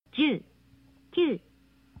10、9、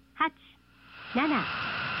8、7、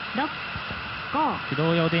6、5、駆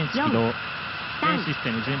動用電池起動。全シス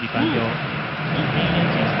テム準備完了。メインエン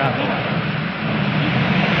ジンスタート。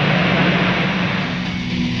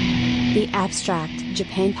The Abstract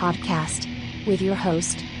Japan Podcast with your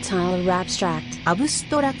host, Tyler Abstract. アブス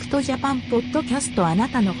トラクトジャパンポッドキャストあな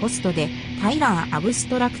たのホストで、タイラー・アブス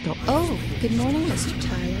トラクト。Oh, good morning, Mr.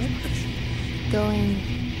 Tyler. Going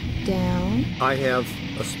down? I have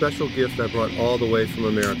a special gift I brought all the way from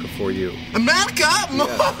America for you. America?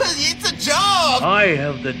 It's a job! I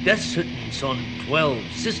have the death sentence on 12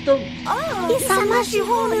 systems. 勇まし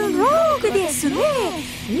ほるローグですね。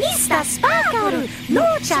ミスタースパーカル、ノ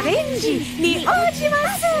ーチャレンジに応じま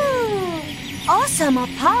す。Awesome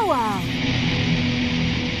power!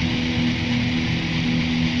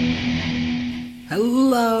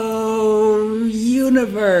 Hello,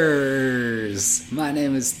 universe! My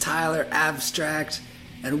name is Tyler Abstract,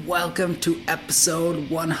 and welcome to episode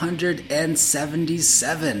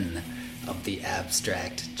 177 of the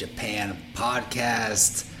Abstract Japan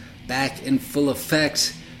podcast. Back in full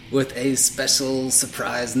effect with a special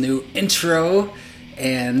surprise new intro,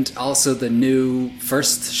 and also the new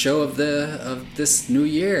first show of this new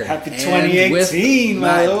year. Happy 2018, and with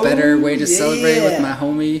my better way to celebrate with yeah. my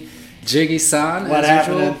homie Jiggy-san, What as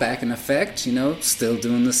happened? usual, back in effect, still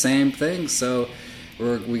doing the same thing. So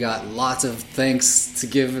we got lots of thanks to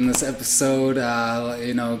give in this episode,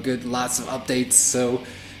 lots of updates. So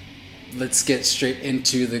let's get straight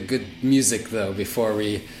into the good music, though, before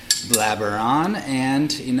we blabber on.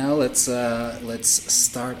 And, let's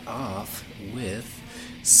start off with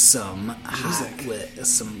some music, with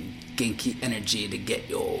some Genki energy to get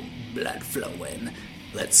your blood flowing.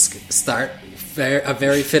 Let's start a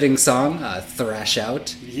very fitting song, Thrash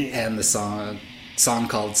Out, and the song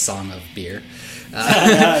called Song of Beer.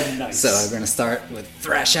 Nice. So I'm going to start with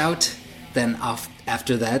Thrash Out, then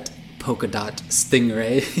after that, Polka Dot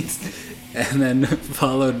Stingray, and then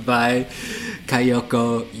followed by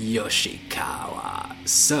Kayoko Yoshikawa.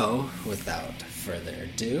 So, without further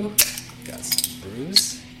ado, got some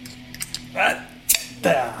brews. And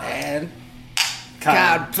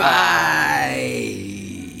Kanpai!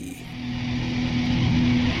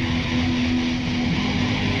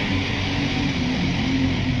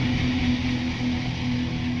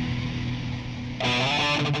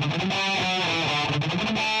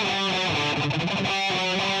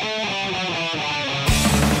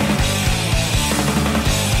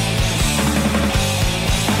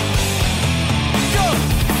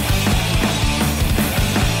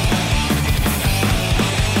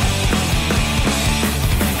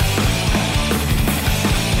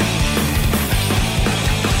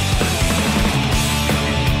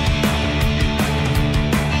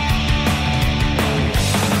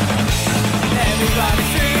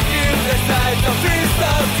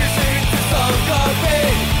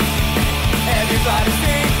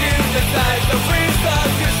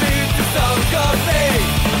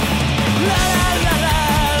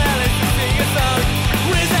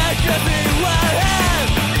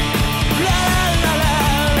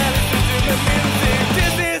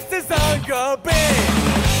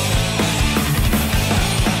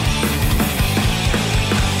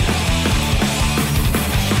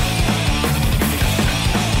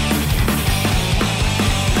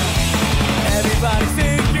 Everybody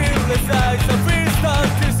singing the songs of freestyle.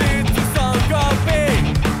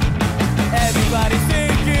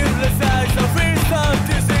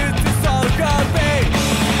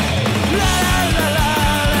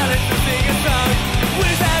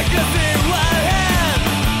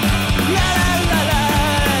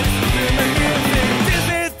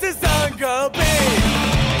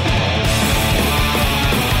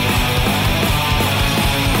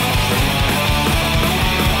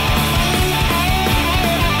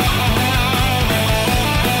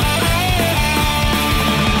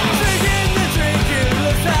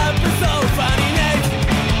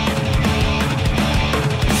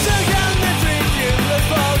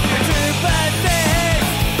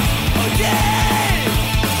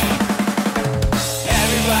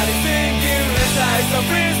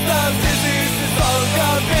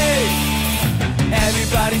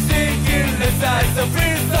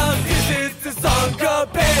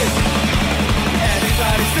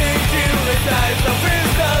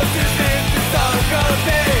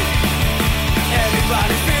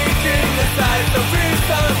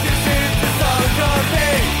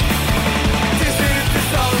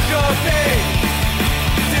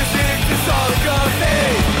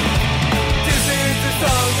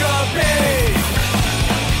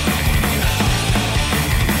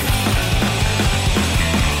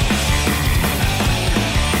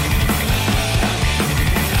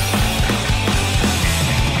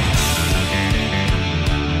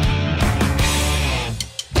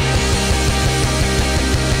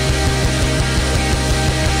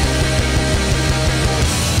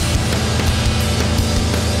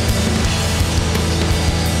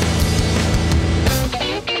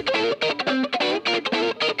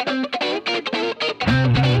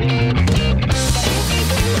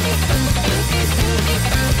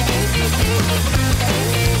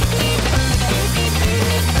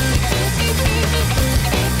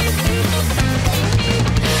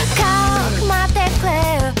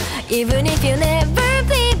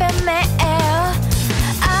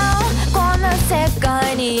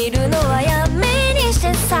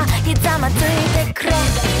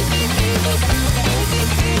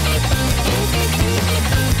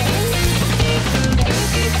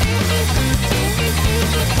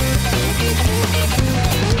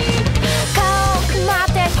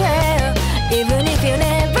 待ってくれ Even if you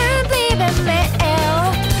never believe in me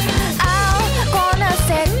こんな世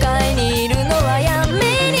界にいるのはや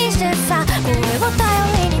めにしてさこれを頼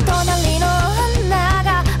りに隣の花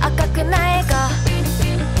が赤くないか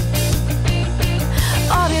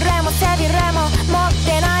尾びれも背びれも持っ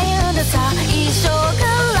てないんださ一生か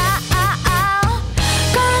ら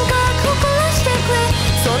感覚を凝らしてくれ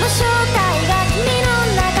その正体が君の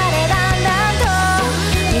中でだんだんと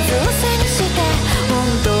水を背にして本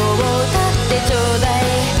当を歌ってちょうだい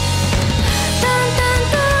淡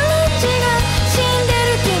々とレッチが死んで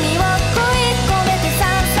る君を恋込めてさ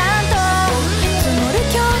んさんと積もる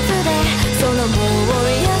恐怖でその棒を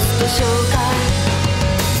癒すとしょうか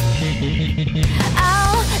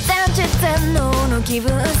全知全能の気分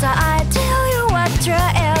さ I tell you what truth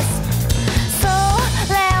is そ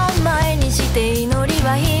れを前にして祈り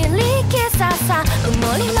は非力ささ埋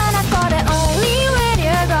もりまなこれ Only when you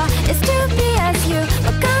go It's to be as you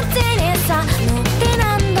分かってねさ乗って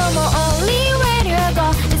何度も Only when you go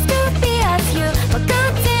It's to be as you 分か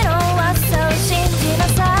ってのはそう信じな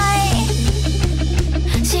さ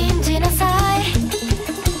い信じなさい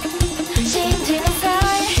信じなさ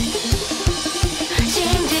い信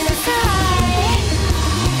じなさい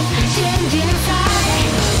信じなさい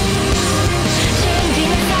信じ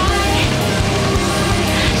なさい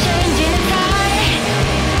信じなさい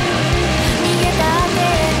逃げたって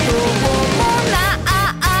どうもな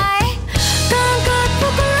い感覚を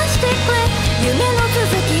凝らしてくれ夢の続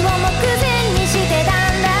きを目前にしてだ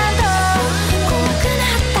んだんと怖くな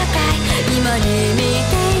ったかい今に見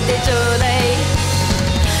ていてちょうだい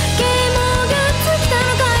啓蒙が尽きた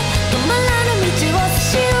のかい止まらぬ道を差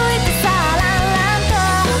し置いてさランランと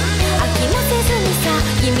飽きもせずにさ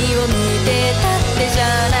君を見てたってじゃ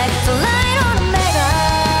ない空色の目が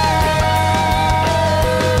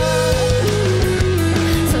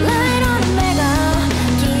空色の目が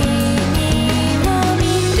君を見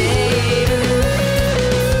ている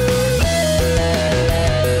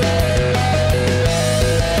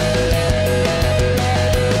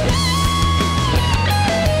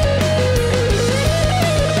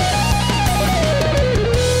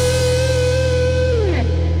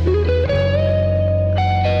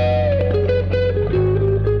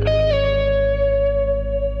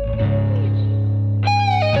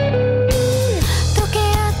溶け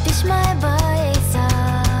合ってしまえばいいさ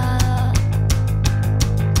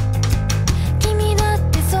君だっ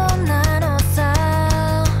てそんなのさ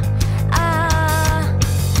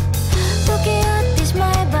溶け合ってし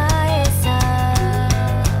まえばいいさ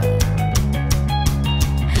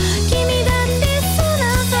君だってそうな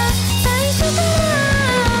のさ最初から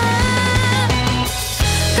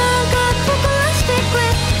感覚を凝らしてくれ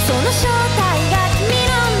その正体が君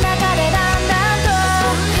の中でだんだんと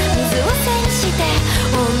水を背にして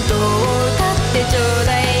本当を歌ってちょうだ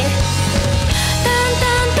い淡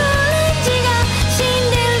々とレッチが死ん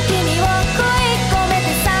でる君を恋込めて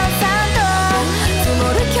さんさんと積も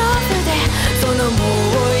る恐怖でその棒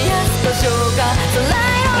を癒すとしょうか空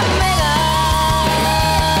色の目が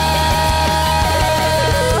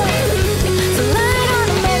空色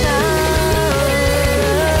の目が空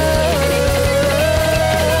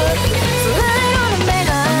色の目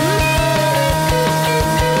が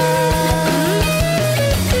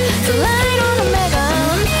空色の目が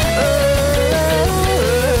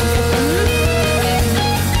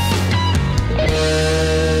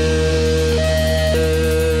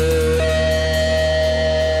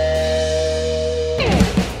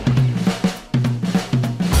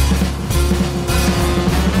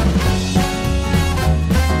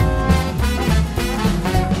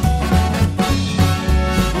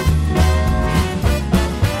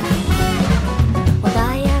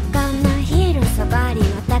穏やかな昼下がり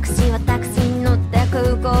私はタクシーに乗って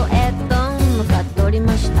空港へと向かっており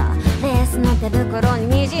ましたレースの手袋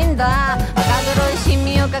に滲んだ赤黒いシ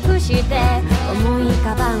ミを隠して重い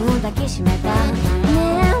カバンを抱きしめた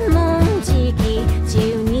ねえもうじき自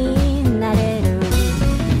由になれる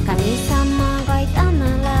神様がいたな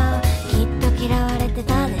らきっと嫌われて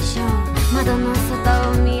たでしょう窓の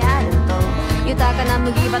外を見やると豊かな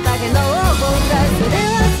麦畑の黄金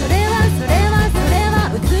がそれは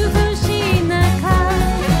美しい中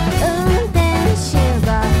運転手が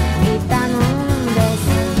いたのです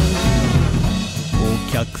お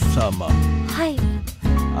客様はい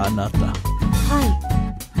あなたはい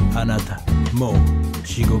あなたもう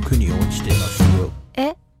地獄に落ちてますよ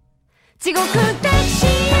え地獄タクシー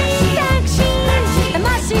タクシー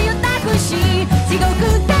魂よタクシー地獄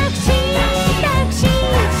タクシータクシー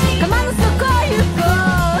釜の底行こ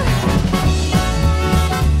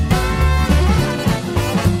う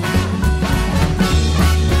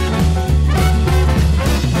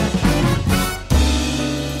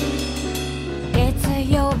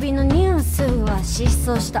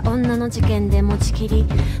をした女の事件で持ちきり、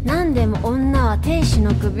何でも女は亭主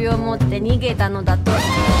の首を持って逃げたのだと。物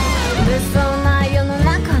騒な世の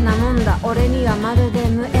中なもんだ。俺にはまるで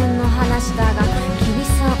無縁の話だが、きび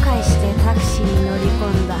すを返してタクシーに乗り込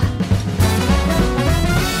んだ。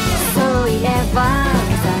そういえば朝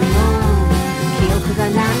の記憶が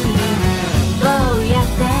ない。どうやっ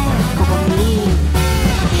てここに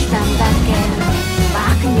来たんだっけ。バッ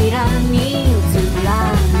クミラーに映ら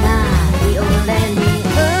ない俺に運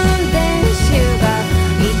転手が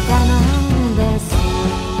いたのです。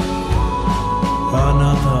あ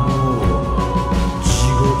なたも地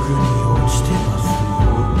獄に落ちてますよ。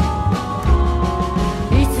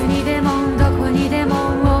いつにでもどこにでもお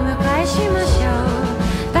迎えしましょう。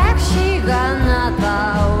タクシーがあな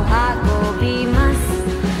たを運びます。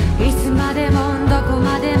いつまでもどこ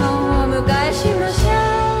までもお迎えしましょ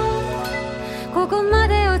う。ここま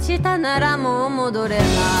で落ちたならもう戻れない。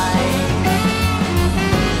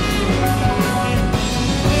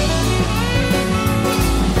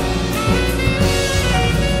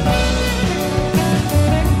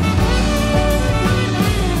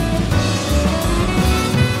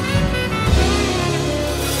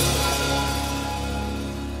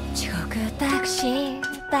地獄タクシー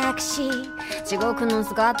タクシー、地獄の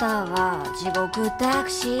姿は地獄タク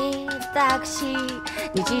シータクシー、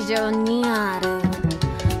日常にある。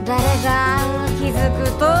誰が気づく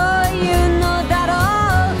というのだ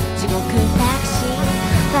ろう。地獄タクシー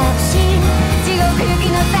タクシー、地獄行き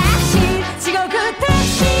のタクシー、地獄タク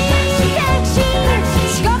シータクシー、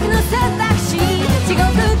地獄のタクシー、地獄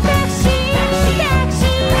タクシータ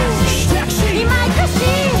クシー、今行くし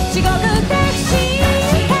地獄タクシ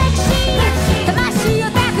ータクシー、魂を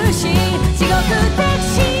タクシー、地獄タク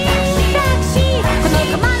シータクシー、こ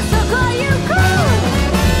のコマンそこ行こう。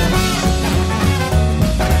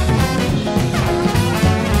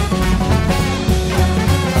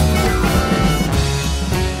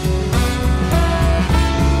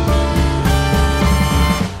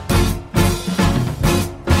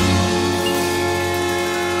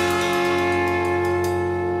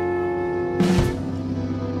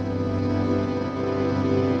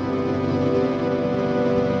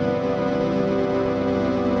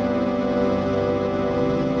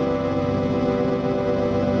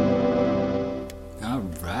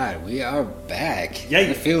Yeah,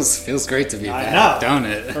 it feels great to be back, know. don't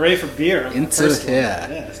it? Hooray for beer! Into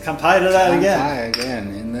Kanpai to that Kanpai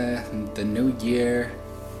again in the new year,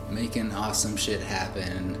 making awesome shit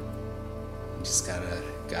happen. You just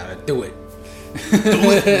gotta do it.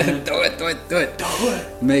 Do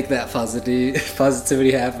it. Make that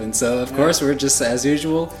positivity happen. So of course we're just as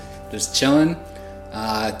usual, just chilling.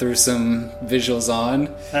 Threw some visuals on.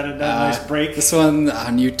 Had a nice break. This one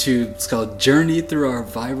on YouTube, it's called Journey Through Our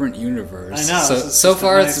Vibrant Universe. I know. So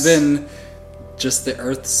far it's been just the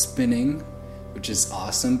Earth spinning, which is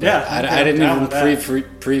awesome. But yeah, I didn't even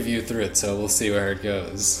preview through it, so we'll see where it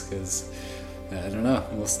goes. Because I don't know.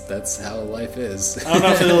 That's how life is. I don't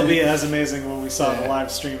know if it'll be as amazing when we saw the live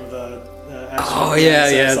stream of the Oh yeah.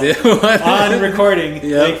 On recording,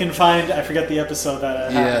 they can find. I forget the episode that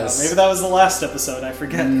happened. Maybe that was the last episode. I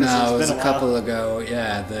forget. No, it was a couple ago.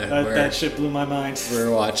 Yeah, that shit blew my mind. We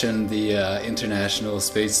were watching the International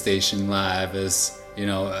Space Station live as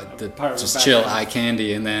just chill eye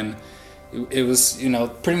candy, and then it was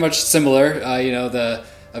pretty much similar.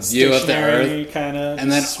 A view of the Earth, kind of, and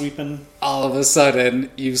then sweeping. All of a sudden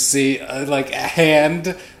you see a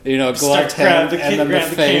hand, a gloved hand, and then the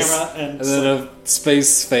face, and then a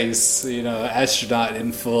space face, astronaut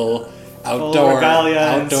in full outdoor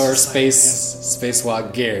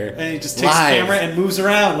spacewalk gear, and he just takes the camera and moves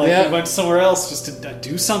around like he went somewhere else just to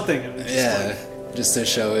do something. And just to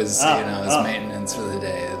show his his maintenance for the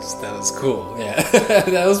day. That was cool. Yeah,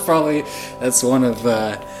 that's one of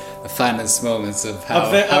the finest moments of how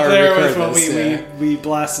up there was when we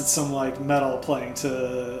blasted some like metal playing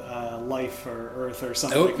to Life or Earth or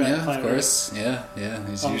something like that. Yeah, of course. Yeah.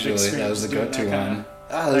 Usually that was the go-to one.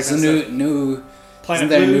 There's a new Planet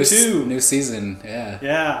Blue too. New season. Yeah.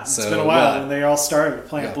 Yeah. It's been a while, and they all started with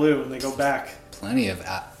Planet Blue, and they go back. Plenty of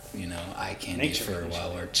eye candy for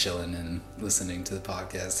while we're chilling and listening to the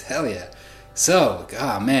podcast. Hell yeah. So,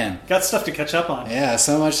 man. Got stuff to catch up on. Yeah,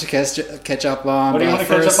 so much to catch up on. What do you want to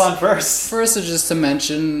catch up on first? First is just to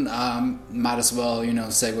mention, might as well,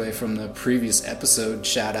 segue from the previous episode.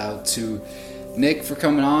 Shout out to Nick for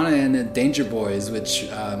coming on and Danger Boys, which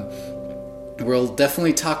we'll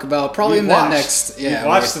definitely talk about probably We've in that watched. next. Yeah, We've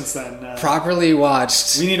watched since then. Properly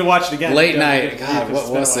watched. We need to watch it again. Late Yeah, night. because God, what it's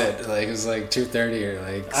was been a it? Like it was like 2:30 or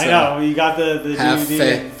like. I know. You got the half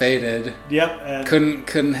DVD. faded. Yep. And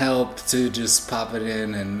Couldn't help to just pop it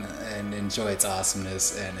in and enjoy its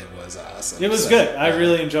awesomeness, and it was awesome. It was good. I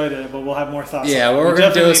really enjoyed it, but we'll have more thoughts. Yeah, on it. what we're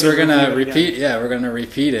gonna do is we're definitely gonna need to review it repeat. again. Yeah, we're gonna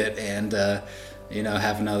repeat it and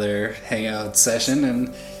have another hangout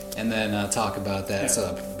session and then talk about that. Yeah. So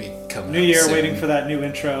that'll be coming. New up year, soon. waiting for that new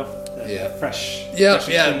intro. Yeah. Fresh. Yeah, fresh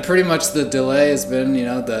and yeah. clean. Pretty much the delay has been,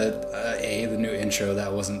 the new intro.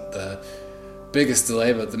 That wasn't the biggest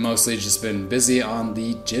delay, but mostly just been busy on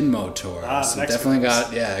the Jinmo tour. So next definitely week.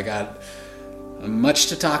 I got much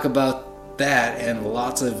to talk about that, and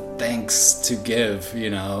lots of thanks to give.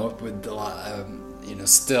 With a lot,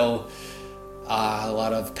 still a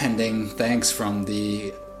lot of pending thanks from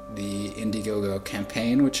the Indiegogo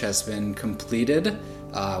campaign, which has been completed.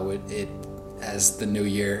 As the new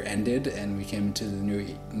year ended and we came into the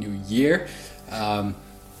new year, I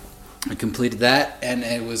completed that, and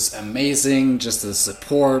it was amazing. Just the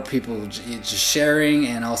support, people just sharing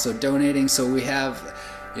and also donating. So we have,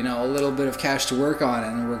 a little bit of cash to work on,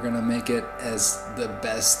 and we're gonna make it as the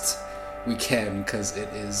best we can because it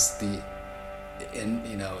is the,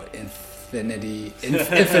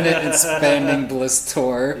 infinite expanding bliss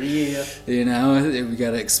tour. Yeah. We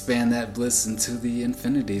gotta expand that bliss into the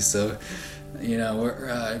infinity. So,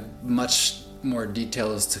 we're much more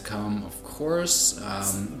details to come, of course.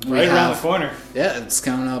 Right around the corner. Yeah, it's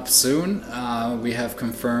coming up soon. We have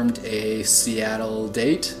confirmed a Seattle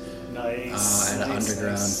date. Nice. At an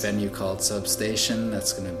underground venue called Substation.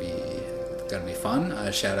 That's gonna be fun.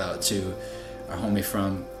 Shout out to our homie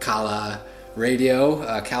from Kala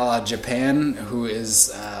Radio, Kala Japan, who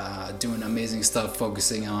is doing amazing stuff,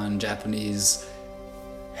 focusing on Japanese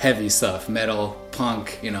heavy stuff, metal,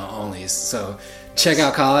 punk, only. So check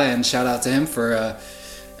out Kala and shout out to him for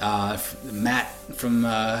Matt for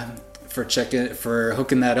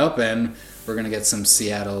hooking that up, and we're gonna get some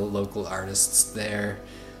Seattle local artists there.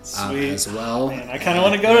 As well. Man, I kind of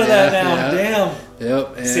want to go to that now. Damn.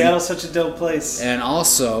 Yep. And Seattle's such a dope place. And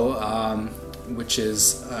also, which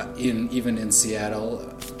is even in Seattle,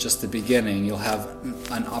 just the beginning, you'll have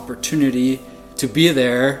an opportunity to be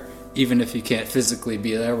there, even if you can't physically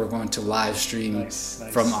be there. We're going to live stream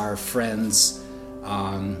from our friends,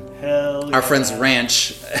 our friends'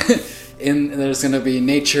 ranch. There's going to be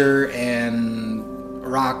nature and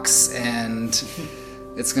rocks, and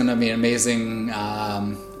it's going to be an amazing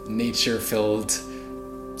nature-filled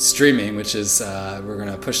streaming, which is we're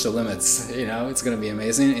gonna push the limits. It's gonna be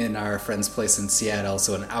amazing in our friend's place in Seattle.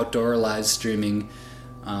 So an outdoor live streaming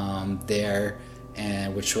there,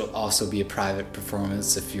 and which will also be a private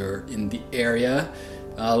performance. If you're in the area,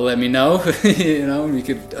 let me know. We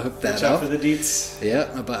could hook that Watch up. out for the deets.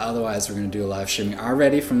 Yeah, but otherwise we're gonna do a live streaming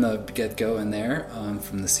already from the get-go in there,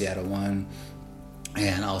 from the Seattle one,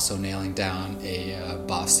 and also nailing down a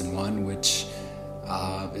Boston one, which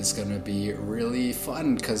is going to be really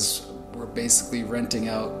fun because we're basically renting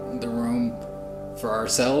out the room for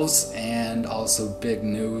ourselves. And also big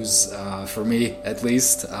news for me, at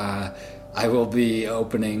least, I will be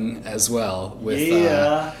opening as well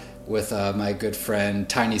with my good friend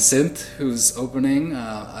Tiny Synth, who's opening,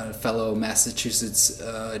 a fellow Massachusetts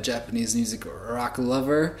Japanese music rock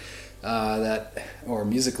lover, or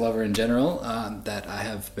music lover in general, that I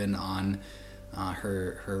have been on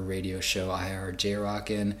her radio show I Heart J-Rock,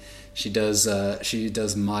 and she does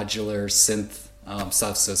modular synth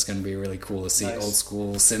stuff, so it's gonna be really cool to see old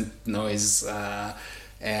school synth noise,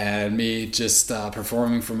 and me just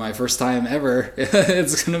performing for my first time ever.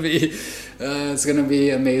 It's gonna be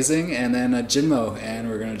amazing. And then a Jinmo, and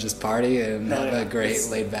we're gonna just party and have a great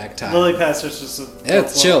laid back time. Lily Pass is just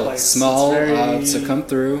it's chill, place. small, It's so come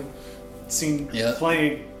through. Seen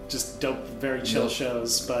plenty just dope, very chill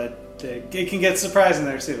shows, but it can get surprising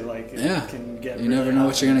there too. Like it can get. You really never know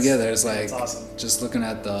what you're gonna get. There's it's awesome. Just looking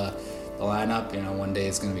at the lineup. One day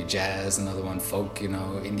it's gonna be jazz, another one folk,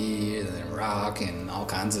 indie, and then rock, and all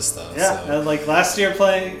kinds of stuff. Yeah, so. Like last year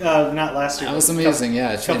playing, not last year. That was amazing.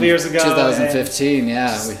 A couple years ago, 2015.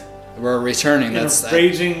 We're returning. That's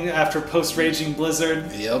raging after post-raging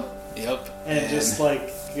blizzard. Yep. And just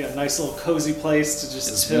nice little cozy place to just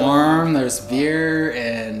it's chill. Warm. There's beer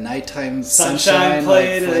and nighttime sunshine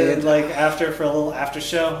played. And after for a little after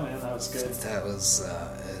show, and that was good. That was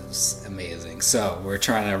it was amazing. So we're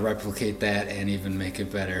trying to replicate that and even make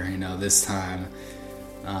it better. This time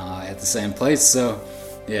at the same place. So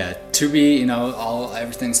to be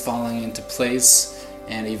everything's falling into place,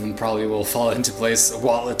 and even probably will fall into place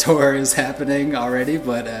while the tour is happening already.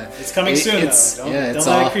 But it's coming soon. Don't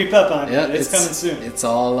let it creep up on you. It's coming soon. It's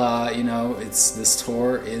all this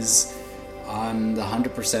tour is on the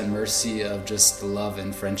 100% mercy of just love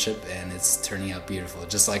and friendship, and it's turning out beautiful,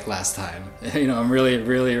 just like last time. I'm really,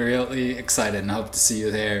 really, really excited, and I hope to see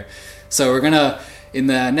you there. So we're gonna, in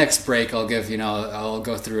the next break, I'll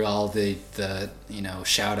go through all the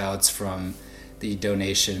shout outs from the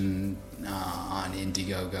donation on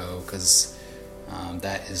Indiegogo, because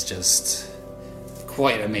that is just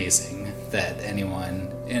quite amazing that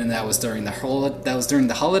anyone, and that was during the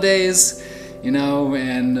holidays.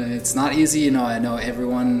 And it's not easy. I know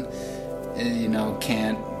everyone,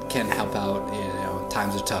 can't help out.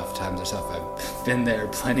 Times are tough. I've been there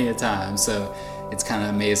plenty of times, so it's kind of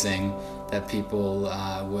amazing that people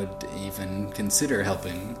would even consider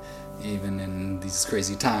helping, even in these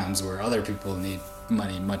crazy times where other people need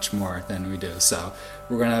money much more than we do. So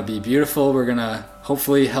we're gonna be beautiful. We're gonna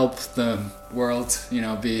hopefully help the world,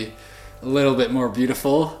 be a little bit more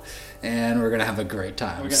beautiful. And we're gonna have a great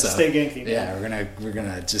time. We're gonna stay Genki. Yeah, we're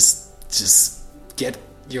gonna just get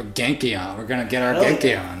your Genki on. We're gonna get our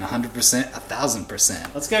Genki on 100%,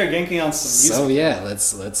 1000%. Let's get our Genki on some music. So yeah,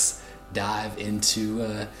 let's dive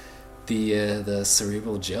into the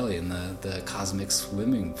cerebral jelly and the cosmic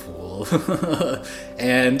swimming pool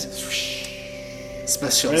and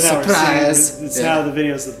special surprise. It's now the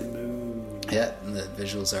videos of the moon. Yeah, and the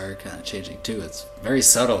visuals are kind of changing too. It's very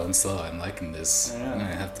subtle and slow. I'm liking this. Yeah. I'm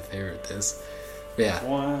gonna have to favorite this. But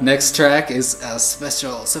yeah, next track is a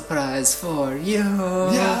special surprise for you.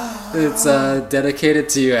 Yeah, it's dedicated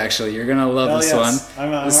to you. Actually, you're gonna love this one.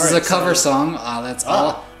 This is a cover song. That's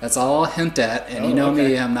all I'll hint at. And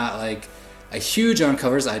me, I'm not like a huge on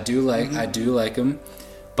covers. I do like them.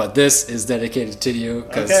 But this is dedicated to you,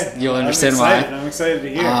 because you'll understand why. I'm excited to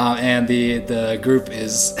hear. And the group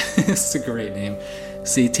is it's a great name,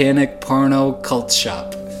 Satanic Porno Cult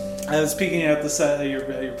Shop. I was peeking at the set of your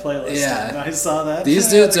playlist. Yeah, and I saw that. These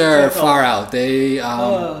dudes are far out. They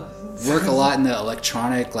work a lot in the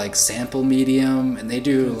electronic sample medium, and they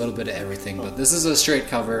do a little bit of everything. But this is a straight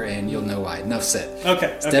cover, and you'll know why. Enough said.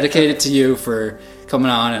 Okay. It's dedicated to you for coming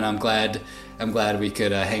on, and I'm glad we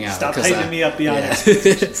could hang out. Stop hyping me up beyond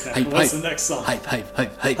expectations. What's the next song?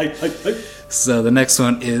 Hype. So the next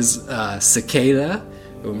one is Cicada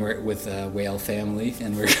with Whale Family,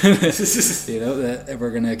 and we're gonna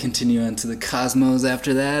we're gonna continue on to the Cosmos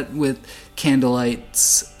after that with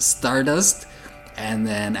Candlelight's Stardust, and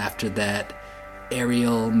then after that,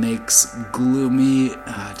 Ariel Makes Gloomy.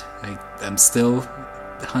 I'm still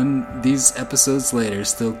these episodes later,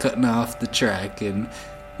 still cutting off the track and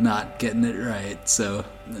not getting it right, so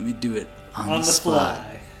let me do it on the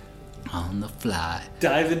fly. On the fly.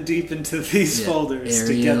 Diving deep into these folders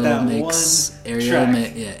to get that track.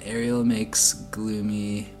 Ariel Makes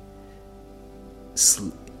Gloomy.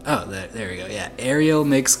 There we go. Yeah, Ariel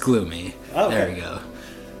Makes Gloomy. Okay. There we go.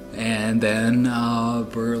 And then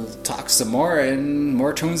we'll talk some more and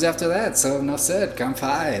more tunes after that. So enough said.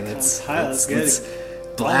 Kanpai. Let's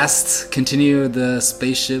blast. Continue the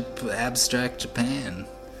spaceship Abstract Japan.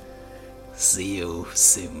 See you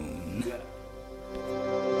soon.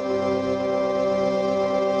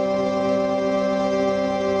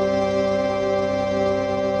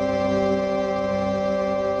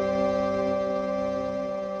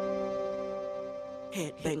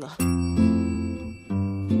 Headbanger.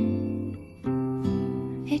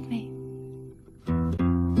 Hit me.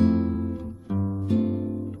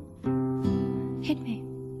 Hit me.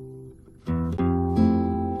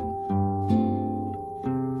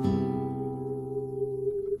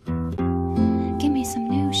 Give me some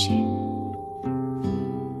new shit.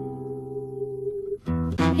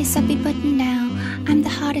 It's a big button now. I'm the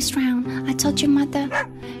hottest round. I told your mother,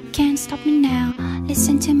 can't stop me now.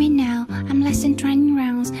 Listen to me now. I'm less than 20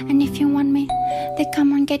 rounds. And if you want me, then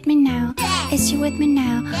come on, get me now. Is you with me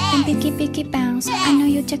now? Then biggie bounce. I know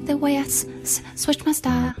you check the way I switch my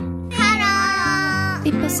style.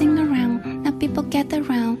 People sing around. Now people gather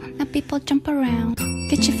round. Now people jump around.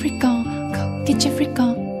 Get your freak on. Go, get your freak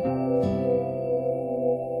on.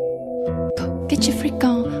 Go, get your freak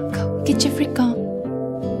on. Go, get your freak on.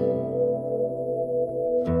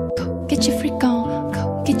 Go, get your freak on.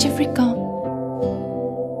 Go, get your freak on.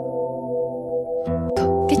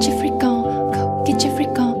 Go, get your freak on. Go, get your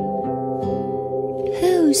freak on.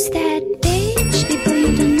 Who's that bitch? People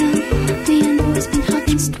you don't know. Me and always been hot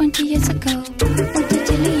since 20 years ago. What the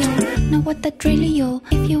dealio? Know what the drillio?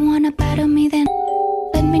 If you wanna battle me, then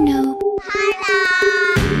let me know.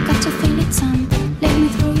 Got to feel it some. Let me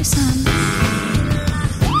throw you some.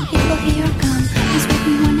 People here come. He's with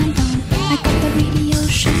me when I'm done. I got the radio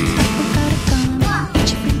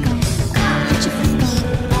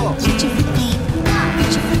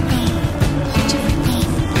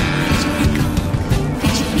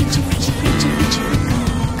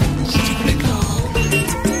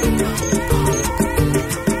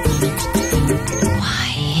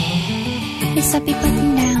It's a big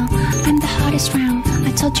button now. I'm the hottest round.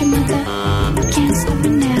 I told your mother, can't stop me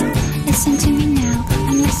now. Listen to me now.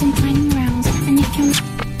 I'm losing tiny rounds. And if you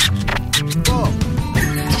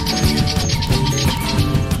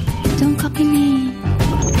don't copy me.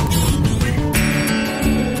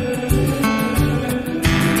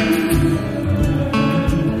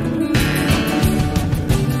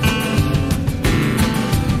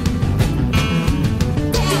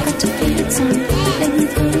 Got to feel it, son. Let me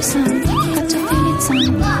through the sun. Got to feel it,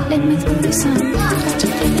 son. Let me through the sun. Got to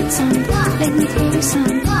feel it, son. Let me through the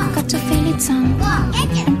sun. Got to feel it, son.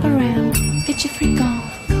 Jump around. Get your freak on.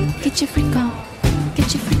 Get your freak on.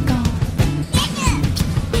 Get your freak on.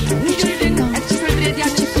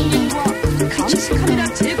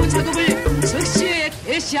 카메라 제거 작업을 즉시에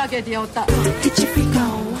개시하게 되었다. Get your freak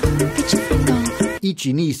on. Get your freak on. 一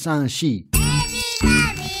二三四。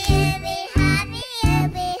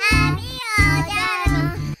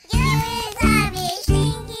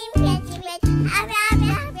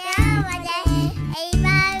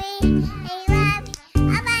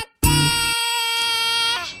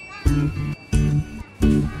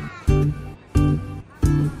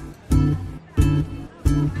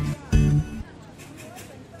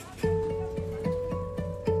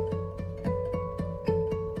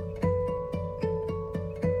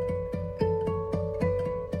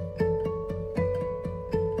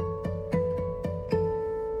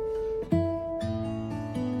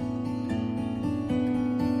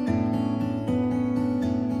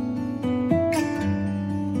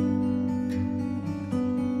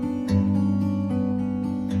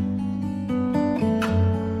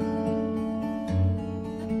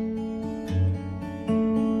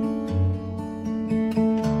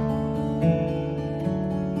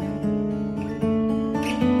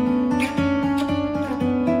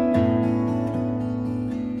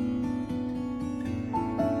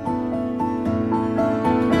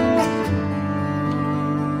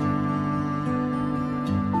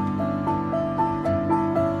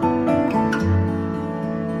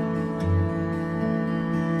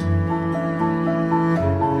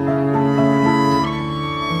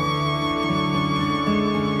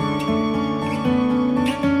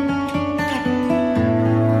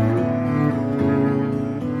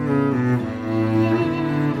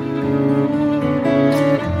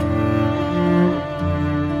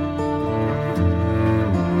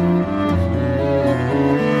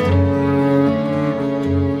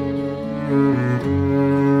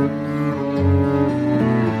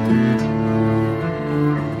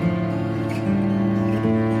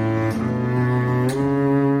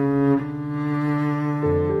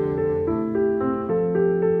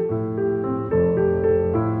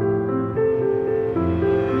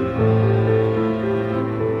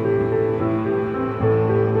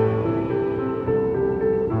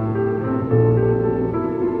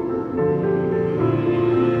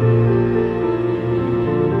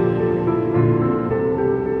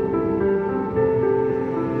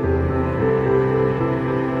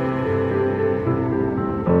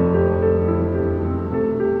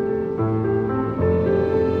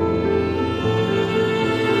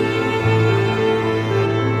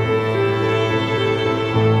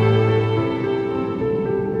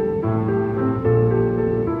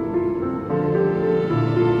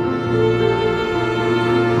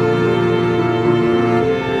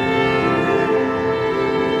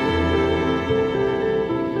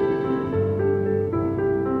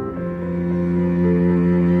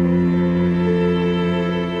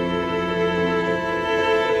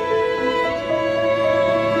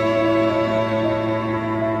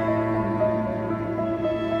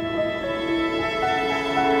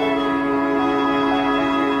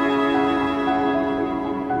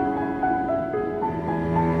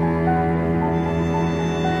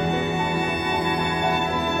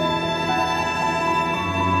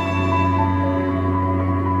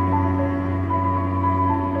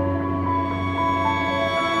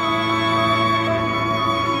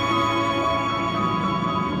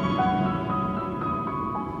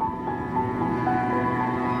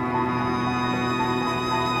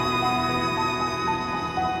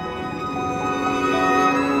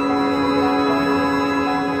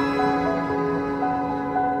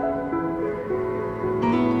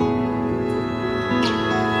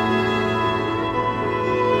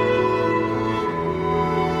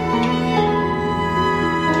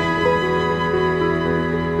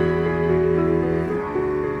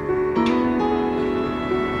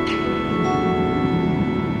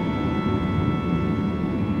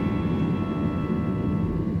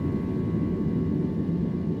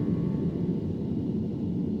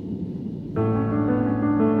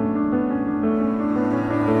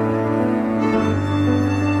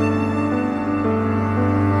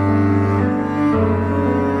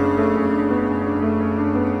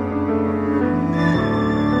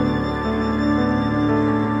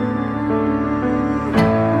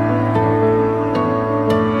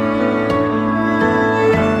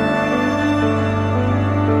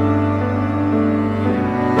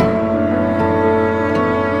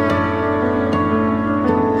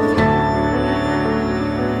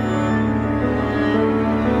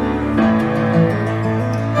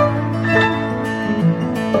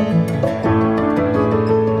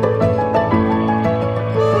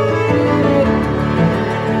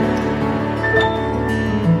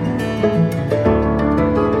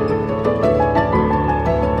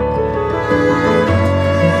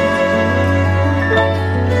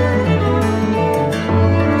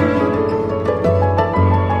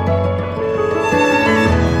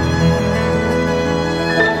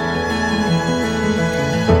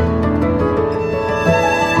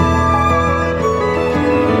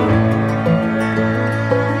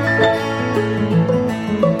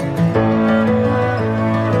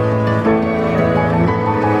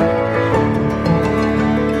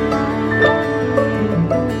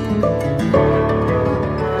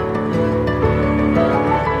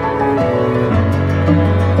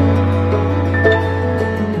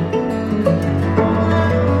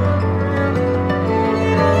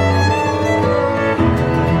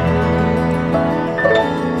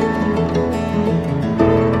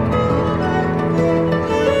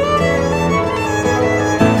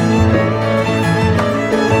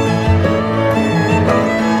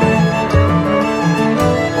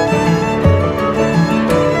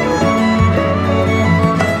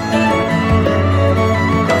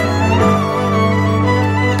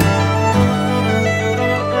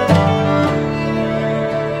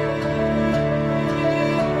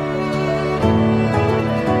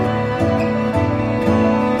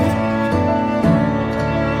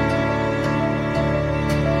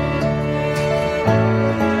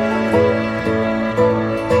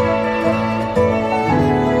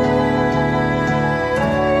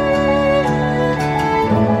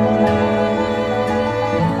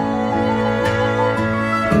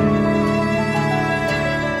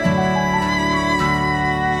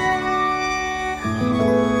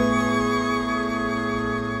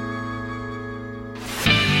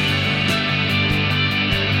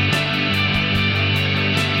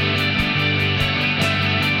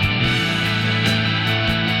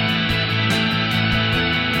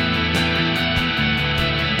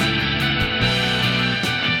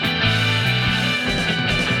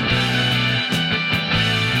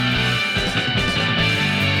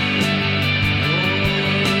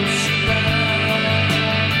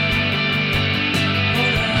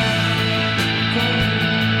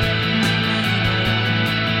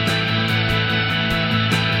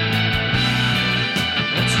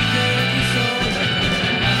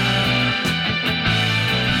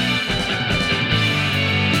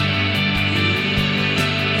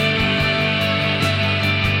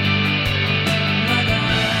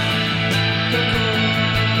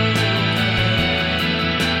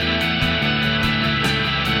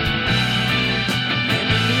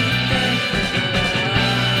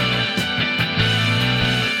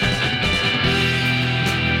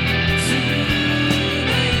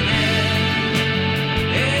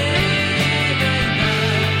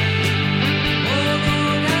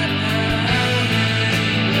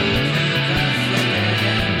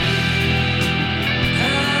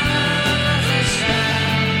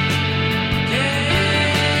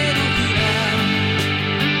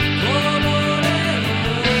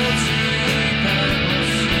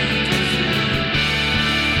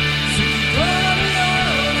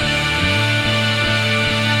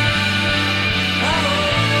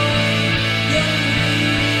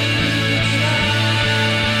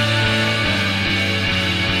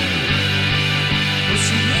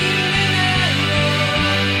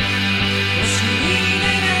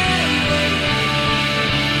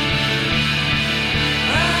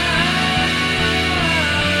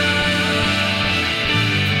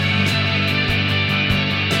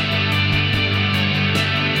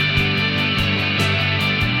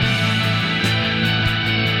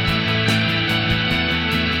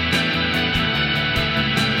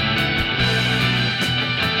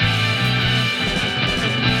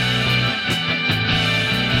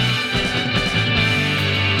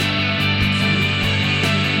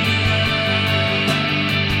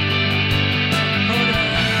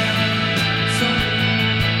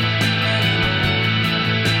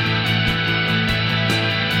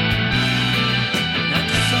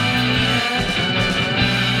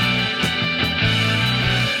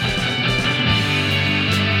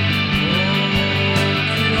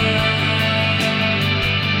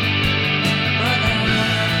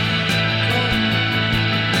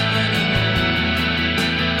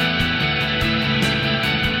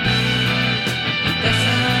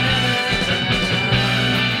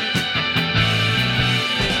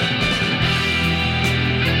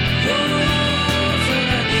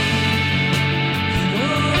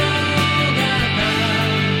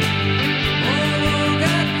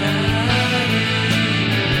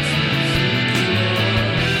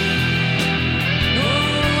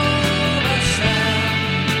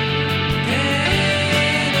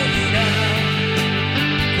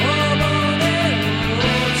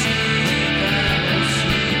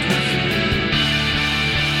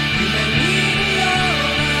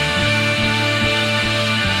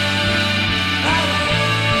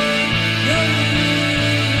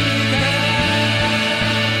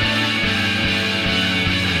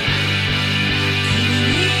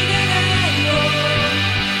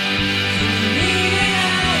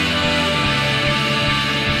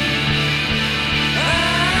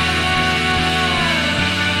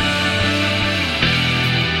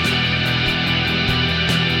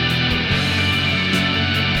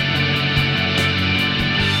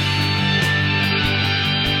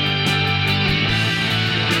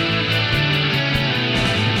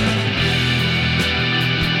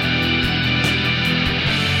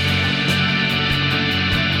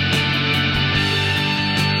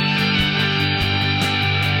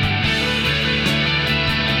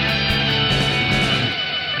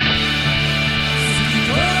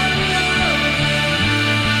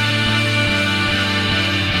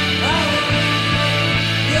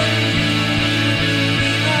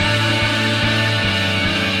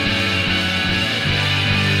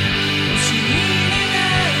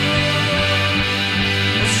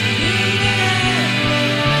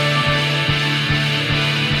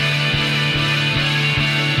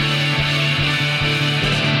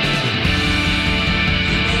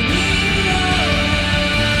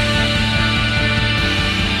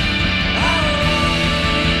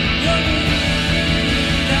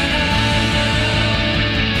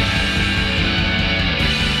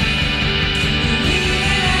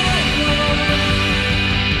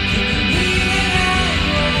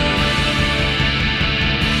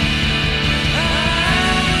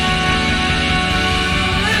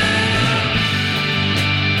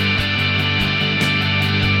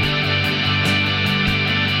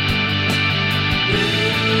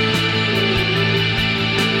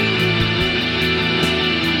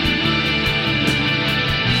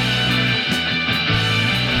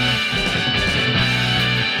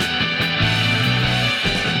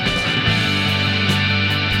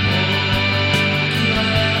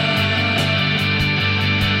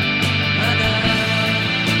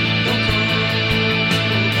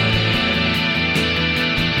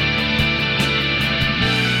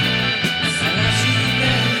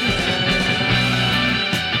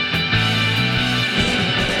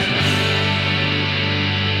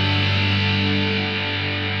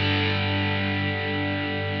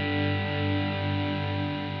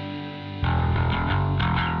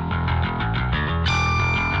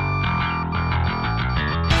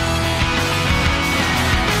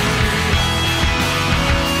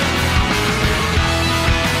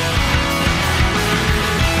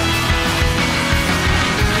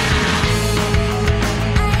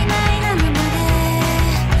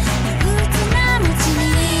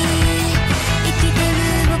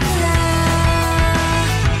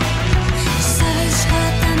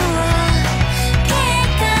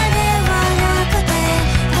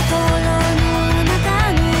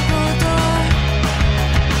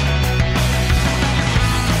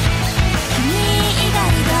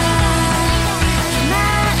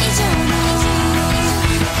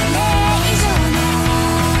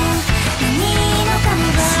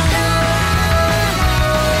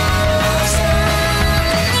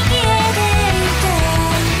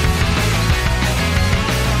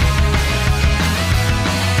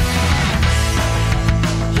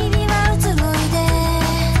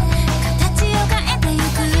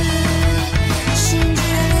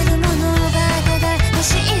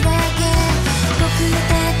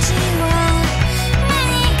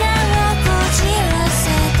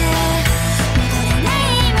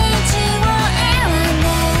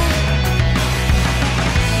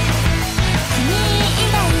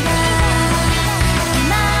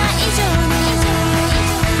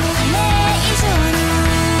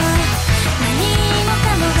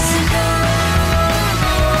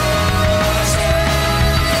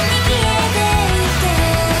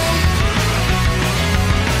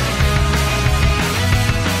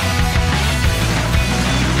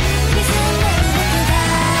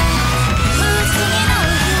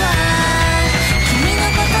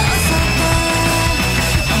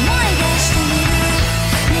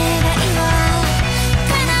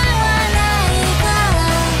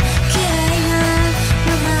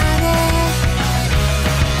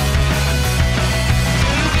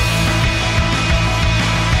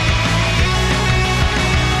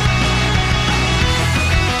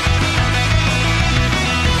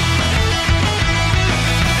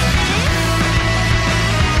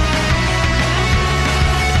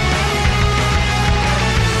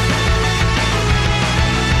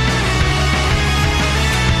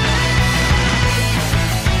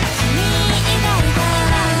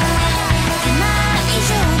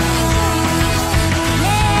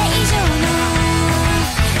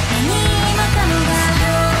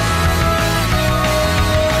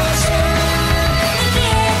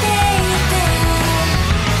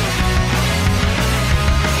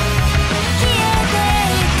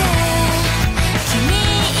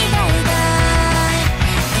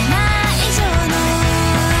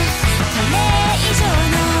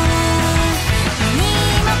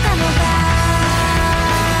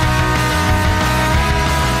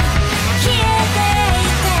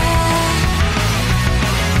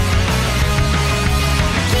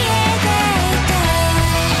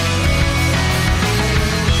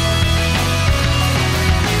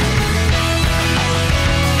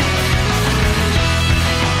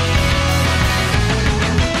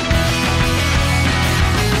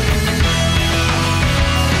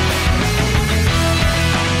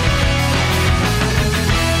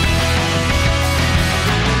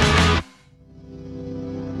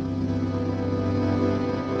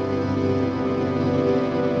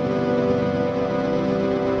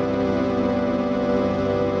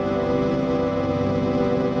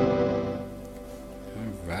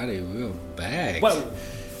Alrighty, we're back. Whoa.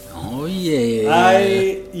 Oh yeah.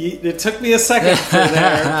 It took me a second for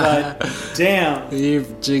there, but damn.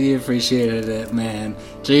 Jiggy appreciated it, man.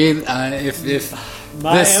 Jiggy, if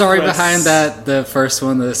My the story Empress. behind that, the first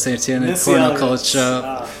one, the Satanic Missy Porno Elliott. Cult show,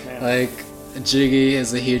 Oh, man. like Jiggy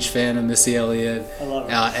is a huge fan of Missy Elliott, I love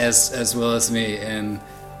her. as well as me, and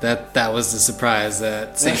that was the surprise.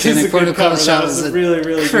 That That is a Satanic good Porno cover. Cult That show was is a really,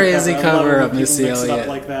 really crazy good cover. I love it cover when of people Missy mix it up Elliott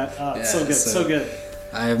like that. Oh, it's Yeah, so good, so good.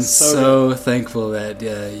 I am so thankful that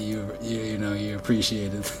you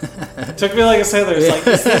appreciated that. Took me like a sailor. It's like,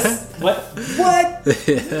 is this what?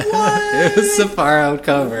 It was a far out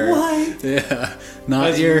cover. What? Yeah,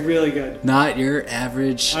 That's really good. Not your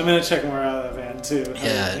average. I'm gonna check more out of that band too.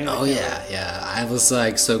 Yeah. Oh yeah. I was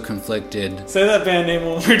like so conflicted. Say that band name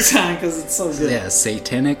one more time because it's so good. Yeah,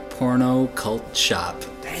 Satanic Porno Cult Shop.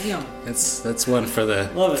 Damn. That's one for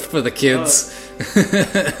the Love it. for the kids.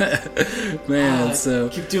 Man, so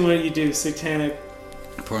keep doing what you do. Satanic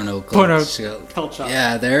Porno Cult Shop. Shop.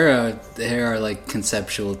 Yeah, they are like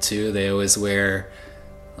conceptual too. They always wear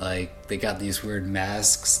like they got these weird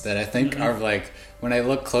masks that I think are like when I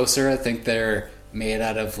look closer, I think they're made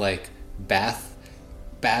out of like bath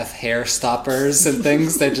hair stoppers and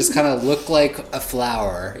things that just kind of look like a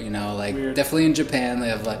flower. You know, like Weird. definitely in Japan they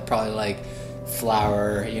have like probably like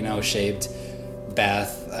flower, shaped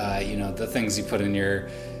bath. The things you put in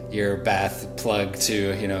your bath plug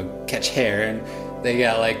to catch hair, and they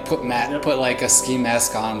got like put like a ski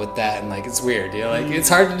mask on with that, and like it's weird. Like it's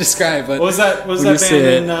hard to describe. But What was that band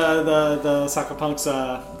in the Soccer Punks?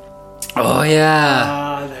 Oh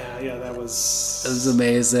yeah. Yeah, that was. It was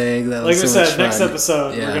amazing. That Like was we so much said, next fun.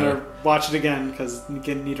 episode Yeah. we're gonna watch it again because we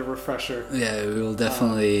need a refresher. Yeah, we'll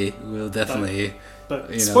definitely.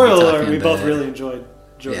 But spoiler be alert, talking we both about it. really enjoyed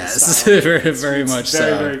the Yes, style. very much it's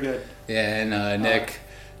so. very, very good. Yeah, and Nick,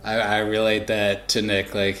 I relate that to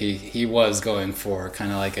Nick. Like he was going for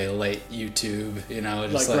kind of like a late YouTube,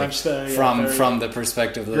 just Like like grunge, from the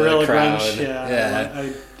perspective of the Guerrilla crowd. grunge,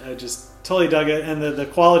 yeah. I just totally dug it, and the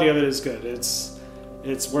quality of it is good.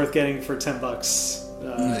 It's worth getting for $10.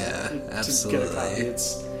 Absolutely. To get a copy.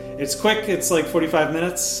 It's quick. It's like 45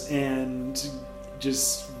 minutes, and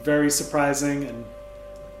just very surprising. And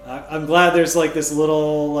I'm glad there's like this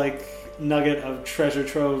little like nugget of treasure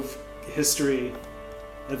trove history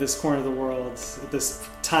at this corner of the world, at this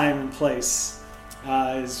time and place.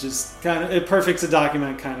 Is just kind of perfect to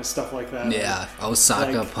document kind of stuff like that. Yeah,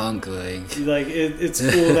 Osaka punk it's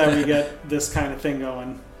cool that we get this kind of thing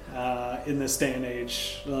going in this day and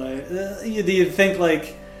age. You'd think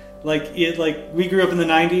like we grew up in the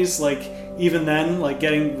 90s. Like even then, like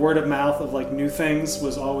getting word of mouth of like new things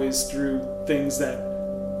was always through things that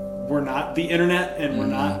were not the internet and were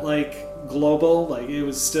not like global. Like it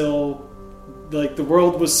was still. Like the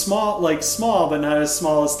world was small, but not as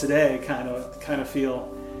small as today, kind of feel,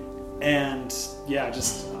 and yeah,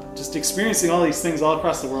 just experiencing all these things all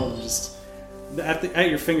across the world, just at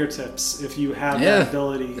your fingertips if you have that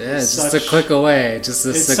ability. Yeah, just a click away, just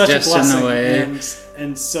a suggestion away,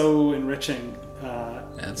 and so enriching.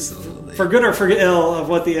 Absolutely, for good or for ill, of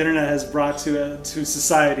what the internet has brought to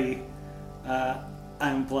society.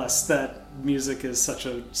 I'm blessed that music is such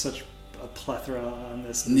a plethora on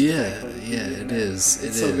this. It is.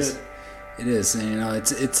 It so is. good. It is. And,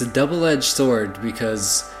 it's a double-edged sword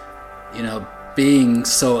because, being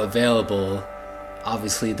so available,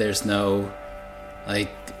 obviously there's no,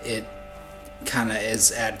 it kind of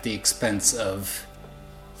is at the expense of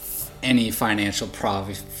any financial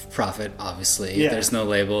profit, obviously. Yeah. There's no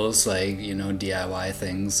labels, DIY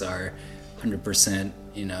things are 100%.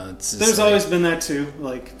 It's just there's always been that too.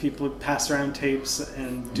 Like people pass around tapes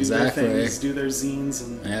and do their things, do their zines,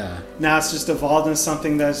 and now it's just evolved into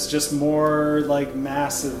something that's just more like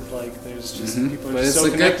massive. Like there's just people are just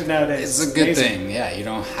so connected nowadays. It's a good thing. Yeah, you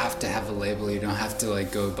don't have to have a label. You don't have to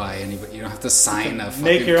go buy anybody. You don't have to sign a fucking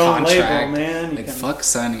make your own contract. label, man. Fuck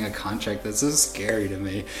signing a contract. That's so scary to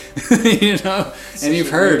me. And you've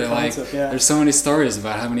heard there's so many stories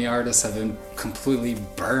about how many artists have been completely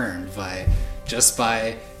burned by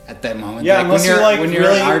at that moment. Yeah, when you're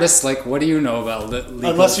an artist, what do you know about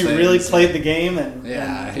legal unless you things? really played the game and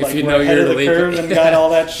if you were know ahead you're of the curve and got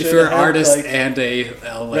all that shit. If you're an ahead, artist and a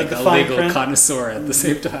legal print. connoisseur at the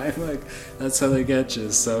same time, that's how they get you.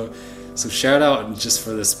 So shout out just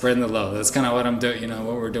for the spreading the love. That's kind of what I'm doing.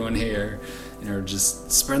 What we're doing here.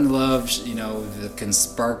 Just spreading the love. If it can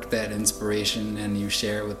spark that inspiration and you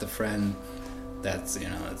share it with a friend. That's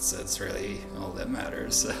it's really all that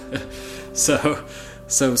matters.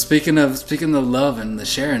 So speaking of love and the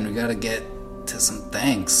sharing, we got to get to some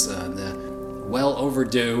thanks. The well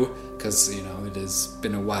overdue because it has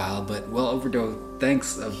been a while, but well overdue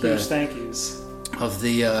thanks of Huge thank yous of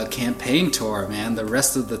the campaign tour, man. The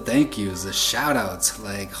rest of the thank yous, the shout outs,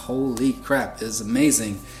 like holy crap, is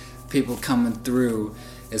amazing. People coming through,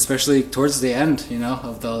 especially towards the end,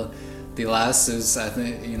 of the last is, I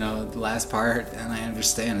think, the last part, and I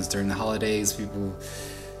understand it's during the holidays, people,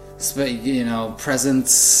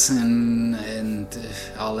 presents and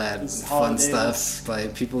all that fun stuff,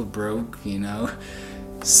 like people broke,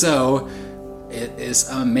 so it is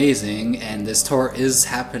amazing, and this tour is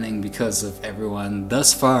happening because of everyone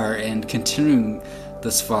thus far and continuing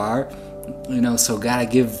thus far, so gotta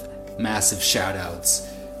give massive shout outs.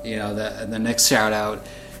 The next shout out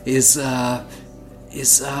is the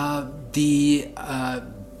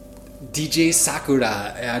DJ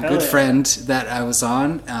Sakura, a good friend that I was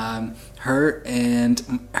on. Her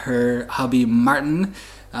and her hubby Martin,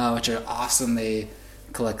 which are awesome. They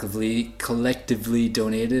collectively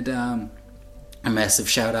donated a massive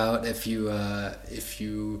shout out. If you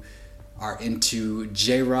are into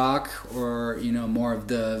J-Rock or more of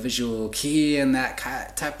the visual kei and that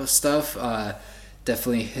type of stuff,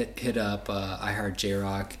 definitely hit up I Heart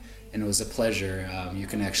J-Rock, and it was a pleasure. You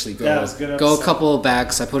can actually go a couple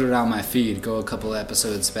backs. I put it on my feed. Go a couple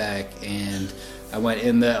episodes back, and I went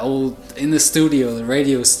in the studio, the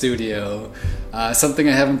radio studio, something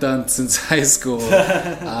I haven't done since high school,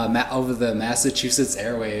 over the Massachusetts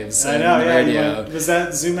airwaves. I know, radio. Was that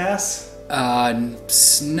ZooMass?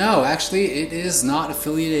 No, actually, it is not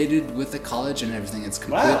affiliated with the college and everything. It's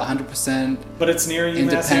completely 100%. But it's near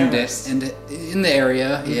UMass independent in the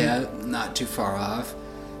area. Mm-hmm. Yeah, not too far off.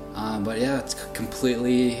 But yeah, it's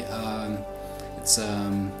completely. It's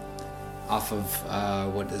off of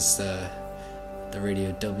what is the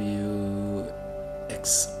radio, WXLOP,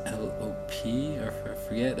 or I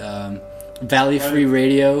forget. Valley Free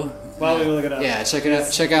Radio. Well, we look it up. Yeah, check it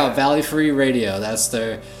out. Check out Valley Free Radio. That's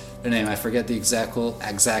their name. I forget the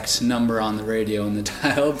exact number on the radio and the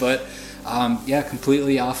dial, but yeah,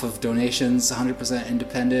 completely off of donations, 100%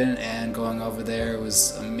 independent, and going over there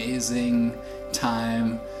was amazing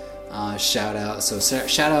time. Shout out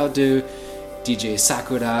to DJ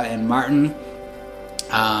Sakura and Martin,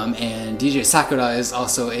 and DJ Sakura is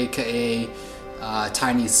also aka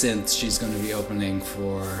Tiny Synth. She's going to be opening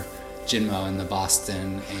for Jinmo in the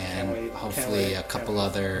Boston, and hopefully a couple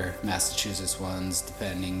other Massachusetts ones,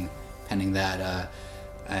 pending that.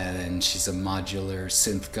 And she's a modular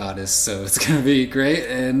synth goddess, so it's gonna be great.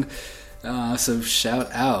 And so shout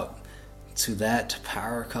out to that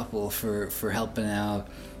power couple for helping out.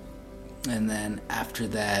 And then after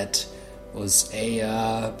that was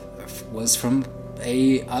from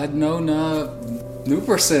a unknown new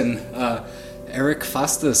person. Eric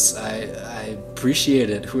Fastus, I appreciate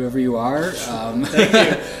it, whoever you are. Thank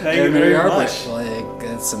you. Thank you very much. But,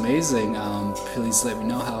 it's amazing. Please let me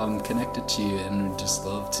know how I'm connected to you, and I'd just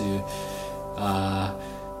love to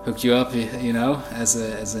hook you up, as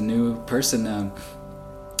a new person.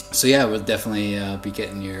 So yeah, we'll definitely be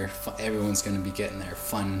getting everyone's going to be getting their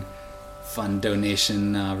fun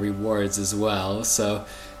donation rewards as well. So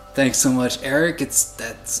thanks so much, Eric.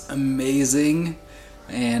 That's amazing.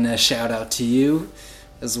 And a shout out to you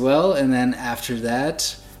as well. And then after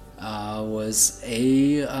that was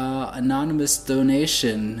a anonymous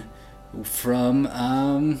donation from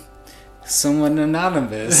someone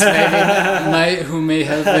anonymous, who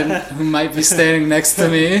might be standing next to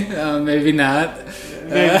me, maybe not.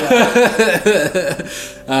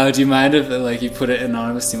 Do you mind if you put it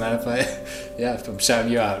anonymous? Do you mind if I'm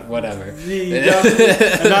shouting you out? Whatever.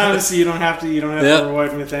 Anonymously, you don't have to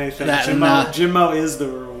reward with anything. Jinmo is the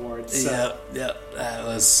reward. So. Yep. That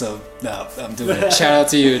was so. No, I'm doing it. Shout out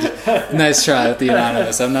to you. Nice try with the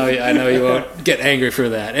anonymous. I know you won't get angry for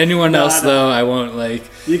that. Anyone else though, I won't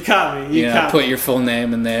You caught me. You put your full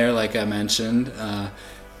name in there, like I mentioned.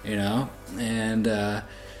 And.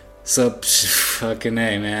 So fucking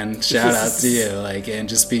A, man. Shout out to you, and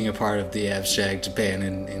just being a part of the Abstract Japan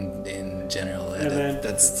in general.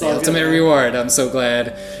 That's the ultimate reward. I'm so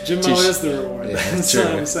glad. Jinmo is the reward. Yeah, that's what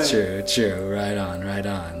I'm saying. True. Right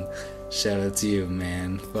on. Shout out to you,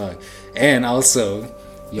 man. Fuck. And also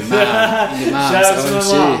your mom. Shout out to my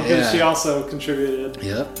mom, because she also contributed.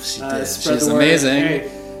 Yep, she did. She's amazing.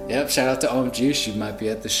 Hey. Yep, shout out to OMG. She might be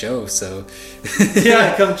at the show, so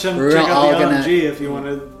yeah, come check out the OMG if you want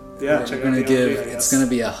to. Yeah, check out the OMG, it's gonna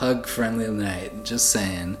be a hug-friendly night. Just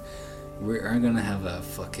saying, we're gonna have a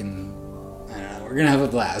fucking. I don't know. We're gonna have a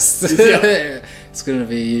blast. Yeah. It's gonna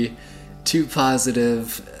be too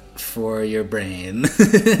positive for your brain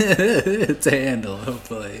to handle,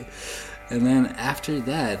 hopefully. And then after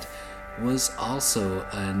that was also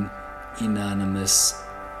an anonymous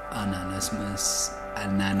Anonymous.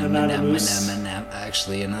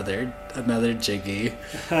 Actually, another Jiggy.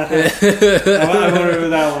 I wonder who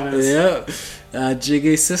that one is. Yep.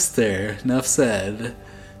 Jiggy Sister. Enough said.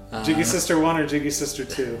 Jiggy Sister 1 or Jiggy Sister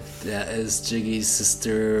 2? That is Jiggy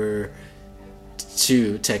Sister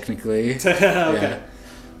 2, technically. Okay.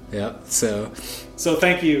 Yep. So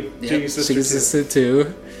thank you, Jiggy Sister 2. Jiggy Sister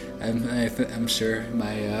 2. I'm sure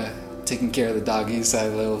my taking care of the doggies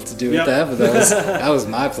had a little to do with that, but that was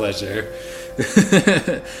my pleasure.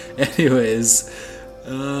 Anyways,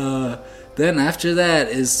 then after that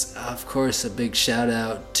is, of course, a big shout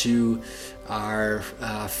out to our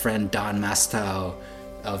friend Don Mastow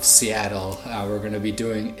of Seattle. We're going to be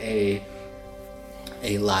doing a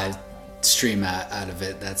live stream out of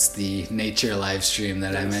it. That's the nature live stream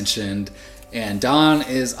that I mentioned. And Don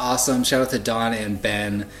is awesome. Shout out to Don and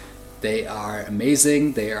Ben. They are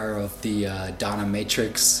amazing. They are of the Donna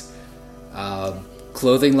Matrix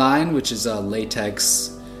clothing line, which is a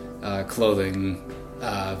latex clothing,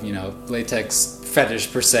 latex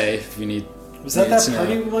fetish per se. If you need. Was that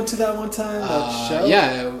party we went to that one time? That show?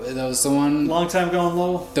 Yeah, that was the one. Long time going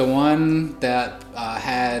low. The one that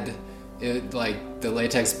had it, like the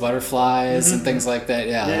latex butterflies and things like that.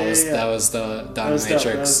 That was the Donna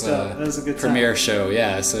Matrix that was a good premiere show.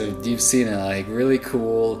 Yeah, so you've seen it, like really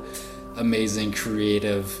cool, amazing,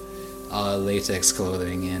 creative latex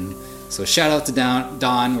clothing. And so shout out to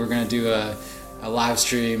Don. We're gonna do a live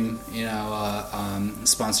stream,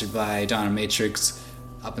 sponsored by Donna Matrix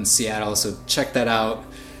up in Seattle, so check that out.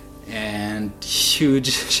 And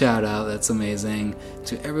huge shout out, that's amazing,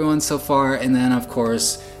 to everyone so far. And then of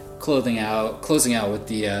course closing out with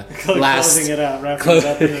the last closing it out, wrapping it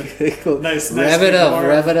up in a nice rev it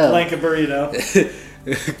up blanket burrito.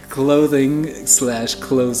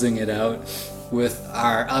 Closing it out with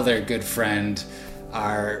our other good friend,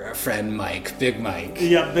 our friend Mike, Big Mike.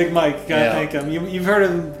 Yeah, Big Mike. Gotta thank him. You've heard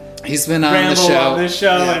him. He's been on the show. On this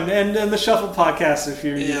show and the Shuffle podcast. If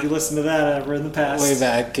you listen to that ever in the past, way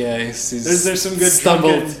back, there's some good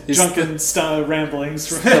drunken ramblings.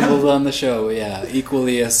 Stumbled on the show,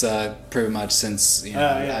 equally as pretty much since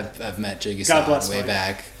I've met Jiggy Song way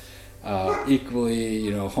back. Equally,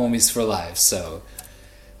 homies for life. So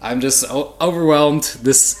I'm just overwhelmed.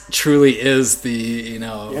 This truly is the,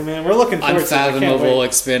 man, we're looking forward unfathomable,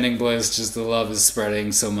 expanding bliss. Just the love is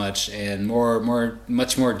spreading so much, and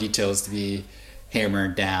much more details to be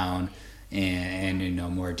hammered down, and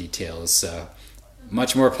more details. So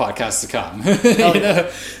much more podcasts to come.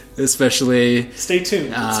 Especially stay tuned.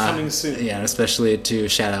 It's coming soon. Yeah, especially to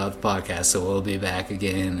shout out the podcast. So we'll be back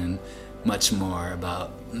again and much more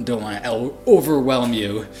about. Don't want to overwhelm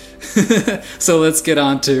you. So let's get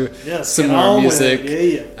on to some more music.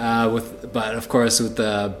 But of course with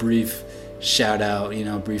a brief shout out,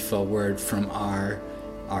 brief word from our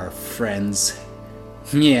friends.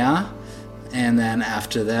 Yeah. And then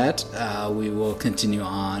after that, we will continue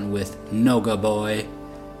on with Noga Boy.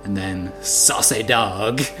 And then Saucy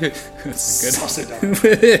Dog. That's a good Saucy Dog.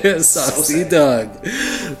 Saucy Dog.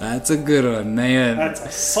 That's a good one, man. That's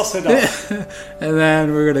a Saucy Dog. And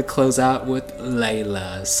then we're going to close out with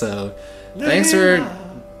Layla. So thank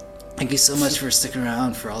you so much for sticking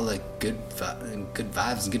around for all the good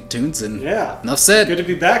vibes and good tunes. And enough said. Good to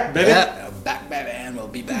be back, baby. Yeah, back, baby. And we'll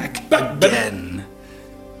be back again. Baby.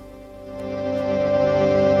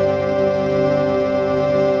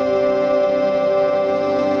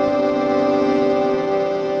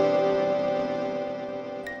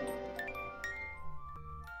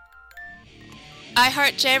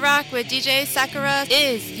 iHeart J-Rock with DJ Sakura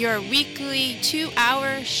is your weekly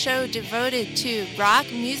 2-hour show devoted to rock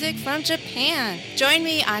music from Japan. Join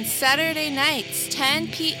me on Saturday nights, 10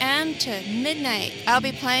 p.m. to midnight. I'll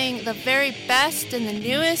be playing the very best and the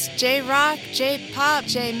newest J-Rock, J-Pop,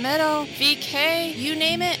 J-Metal, VK, you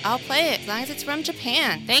name it, I'll play it as long as it's from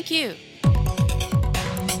Japan. Thank you.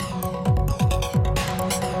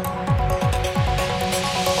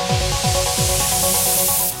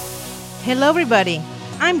 Hello everybody,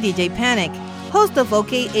 I'm DJ Panic, host of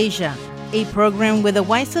OK Asia, a program with a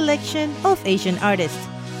wide selection of Asian artists.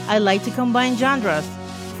 I like to combine genres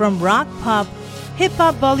from rock, pop,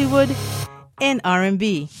 hip-hop, Bollywood, and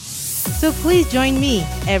R&B. So please join me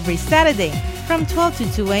every Saturday from 12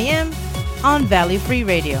 to 2 a.m. on Valley Free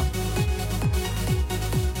Radio.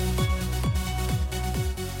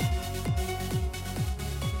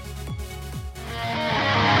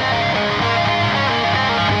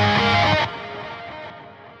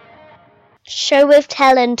 Show with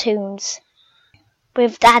Talent Tunes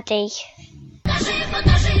with Daddy.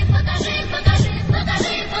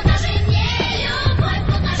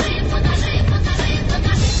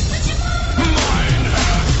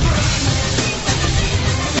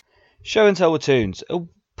 Show and Tell with Tunes, a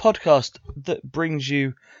podcast that brings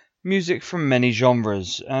you music from many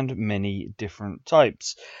genres and many different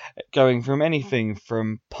types, going from anything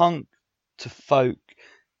from punk to folk,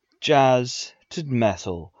 jazz to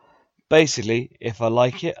metal. Basically, if I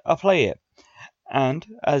like it, I play it. And,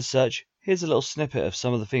 as such, here's a little snippet of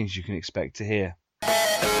some of the things you can expect to hear.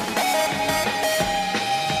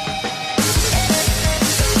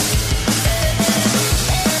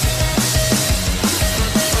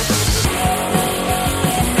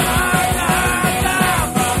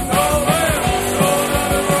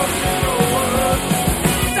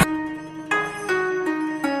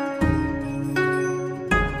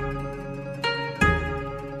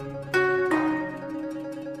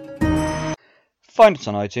 Find us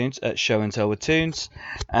on iTunes at Show and Tell with Tunes,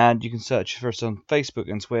 and you can search for us on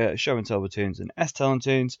Facebook and Twitter, Show and Tell with Tunes and S-Tell and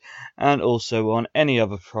Tunes, and also on any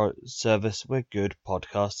other service where good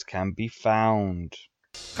podcasts can be found.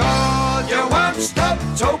 Call your one-stop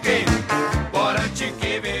token, why don't you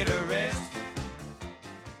give it a rest?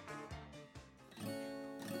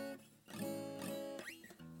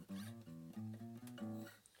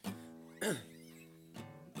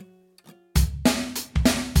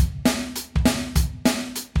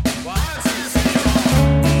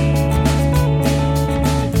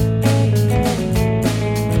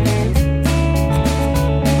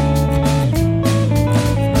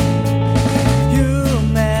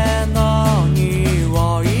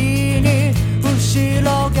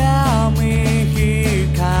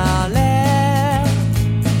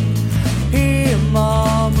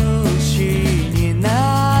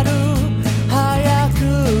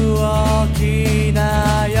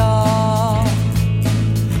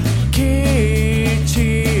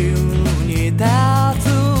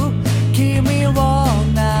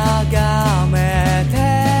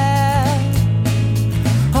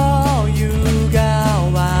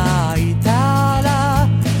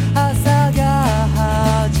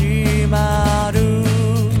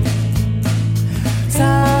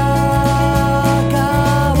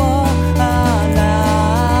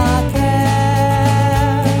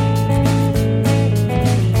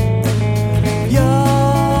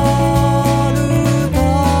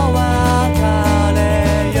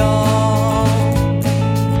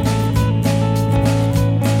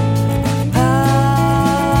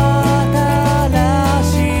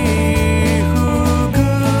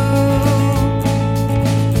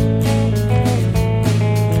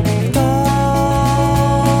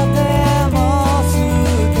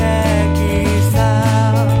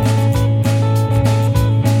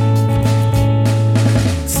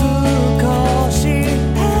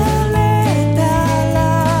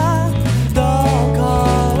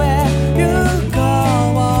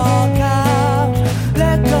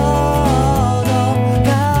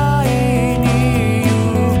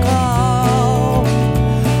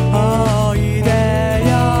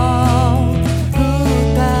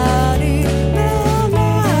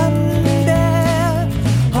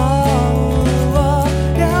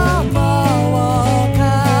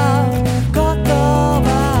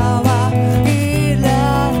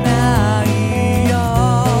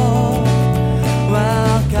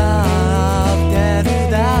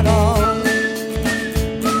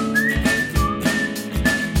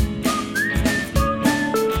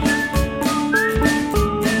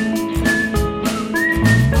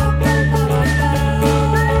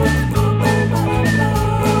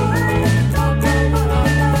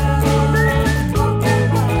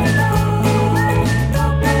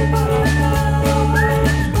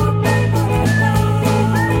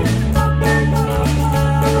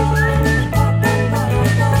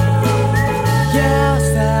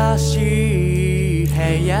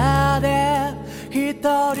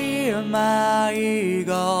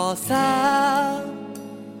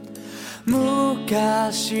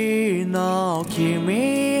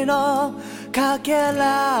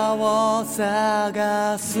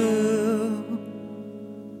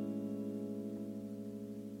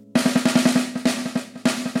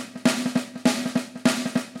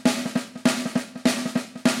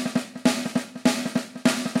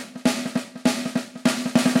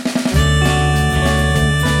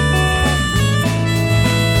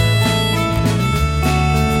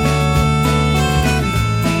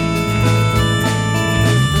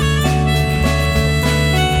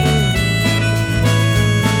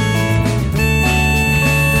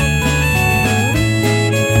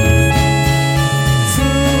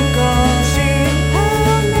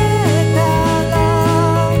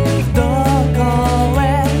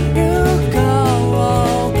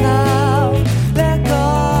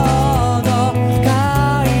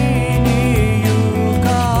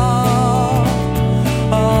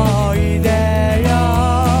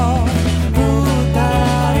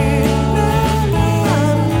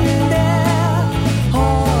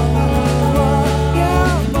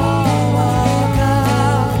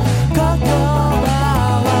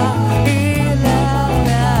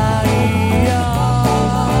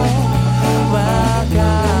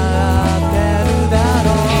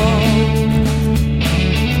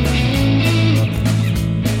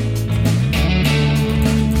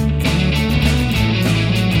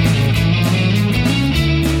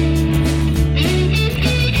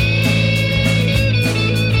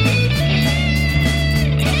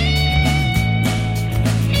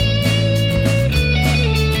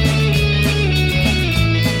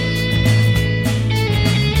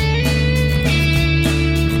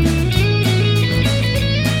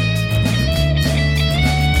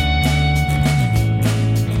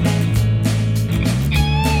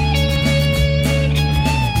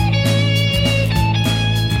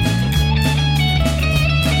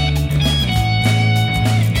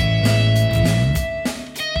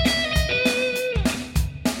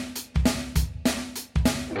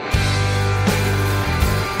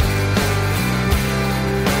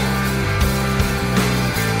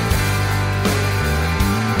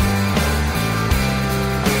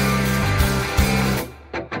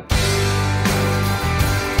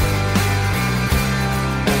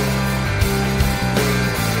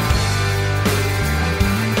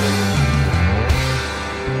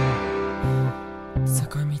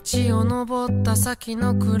 登った先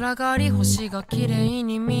の暗がり星が綺麗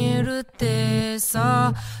に見えるって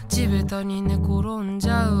さ地べたに寝転んじ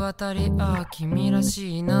ゃうあたりあ君ら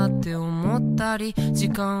しいなって思ったり時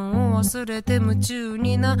間を忘れて夢中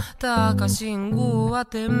になった赤信号は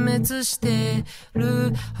点滅して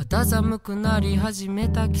る肌寒くなり始め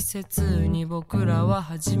た季節に僕らは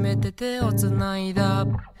初めて手をつないだ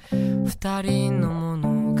二人の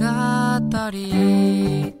物語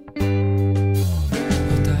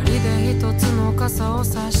二人で一つの傘を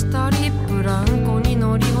差したりブランコに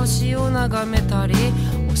乗り星を眺めたり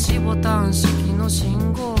押しボタン式の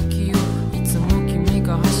信号機をいつも君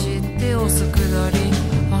が走って押すくだり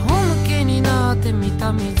仰向けになってみ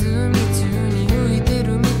た湖中に浮いて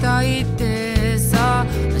るみたいってさ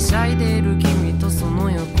はしゃいでる君とそ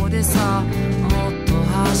の横でさもっと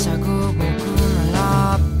はしゃぐ僕な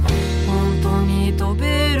ら本当に飛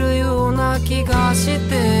べるような気がし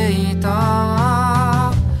てい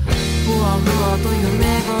たふわふわと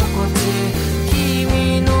夢心地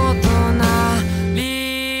君の隣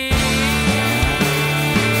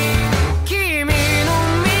君の見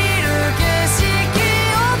る景色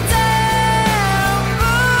を全部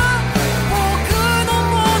僕の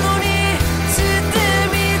ものにして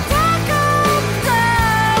みたかった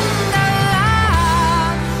んだ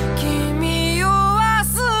君を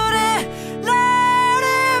忘れられ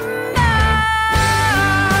んだ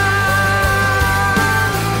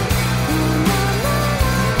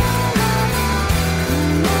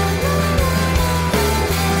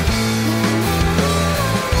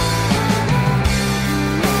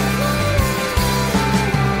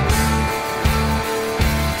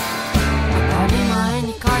当たり前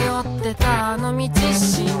に通ってたあの道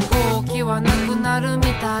信号機はなくなるみ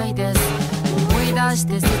たいです思い出し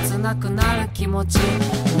て切なくなる気持ちもうい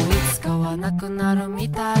つかはなくなるみ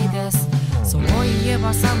たいですそういえ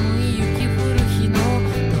ば寒い雪降る日の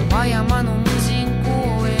山々の無人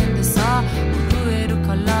公園でさ震える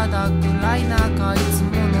体暗い中いつ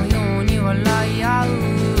ものように笑い合う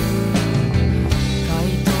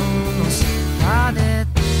街灯の下で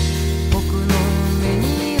僕の目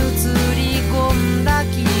に映り込んだ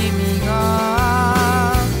君が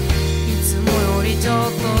いつもよりちょっと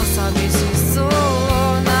寂しそう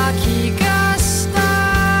な気がした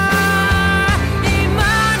今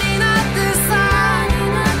になってさ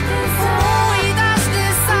思い出して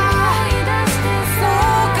さ後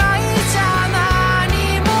悔じゃ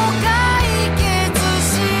何も解決し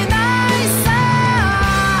ないさ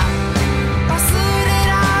忘れ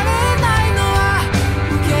られないのは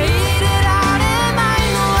受け入れられない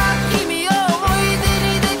のは君を思い出に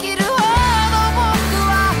できるほど僕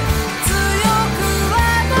は強くは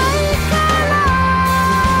ないから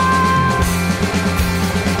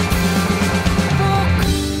僕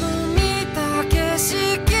の見た景色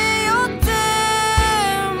を全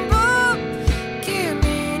部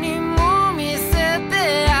君にも見せ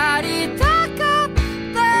てやりたかっ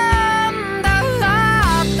たんだ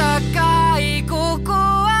あったかいココ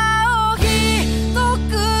アを一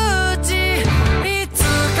口いつ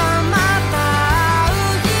かまた会う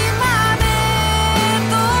日まで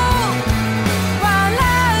と笑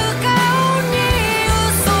う顔に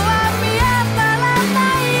嘘は見当たらな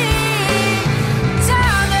いじゃあ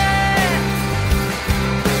ね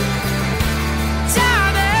じゃ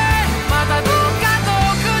あねまたどっか遠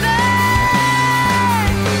く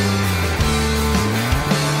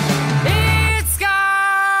でいつか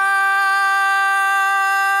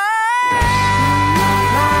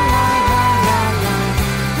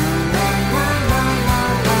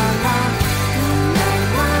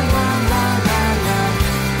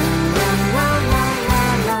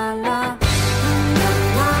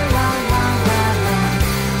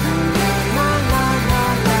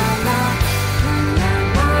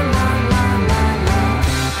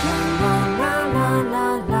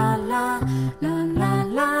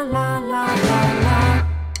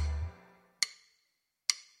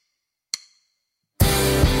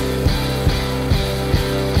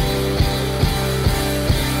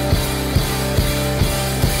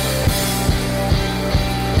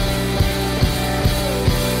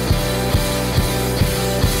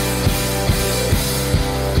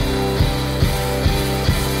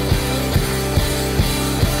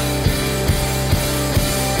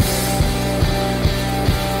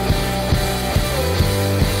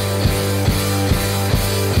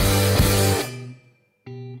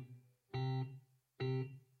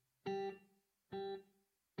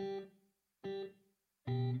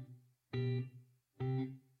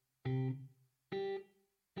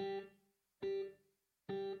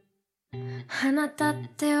あなたっ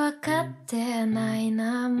てわかってない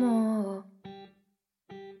なもう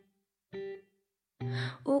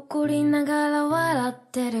起怒りながら笑っ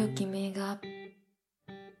てる君が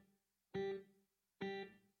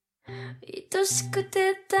愛しく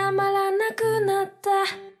てたまらなくなった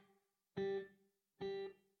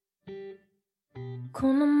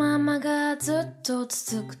このままがずっと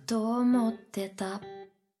続くと思ってた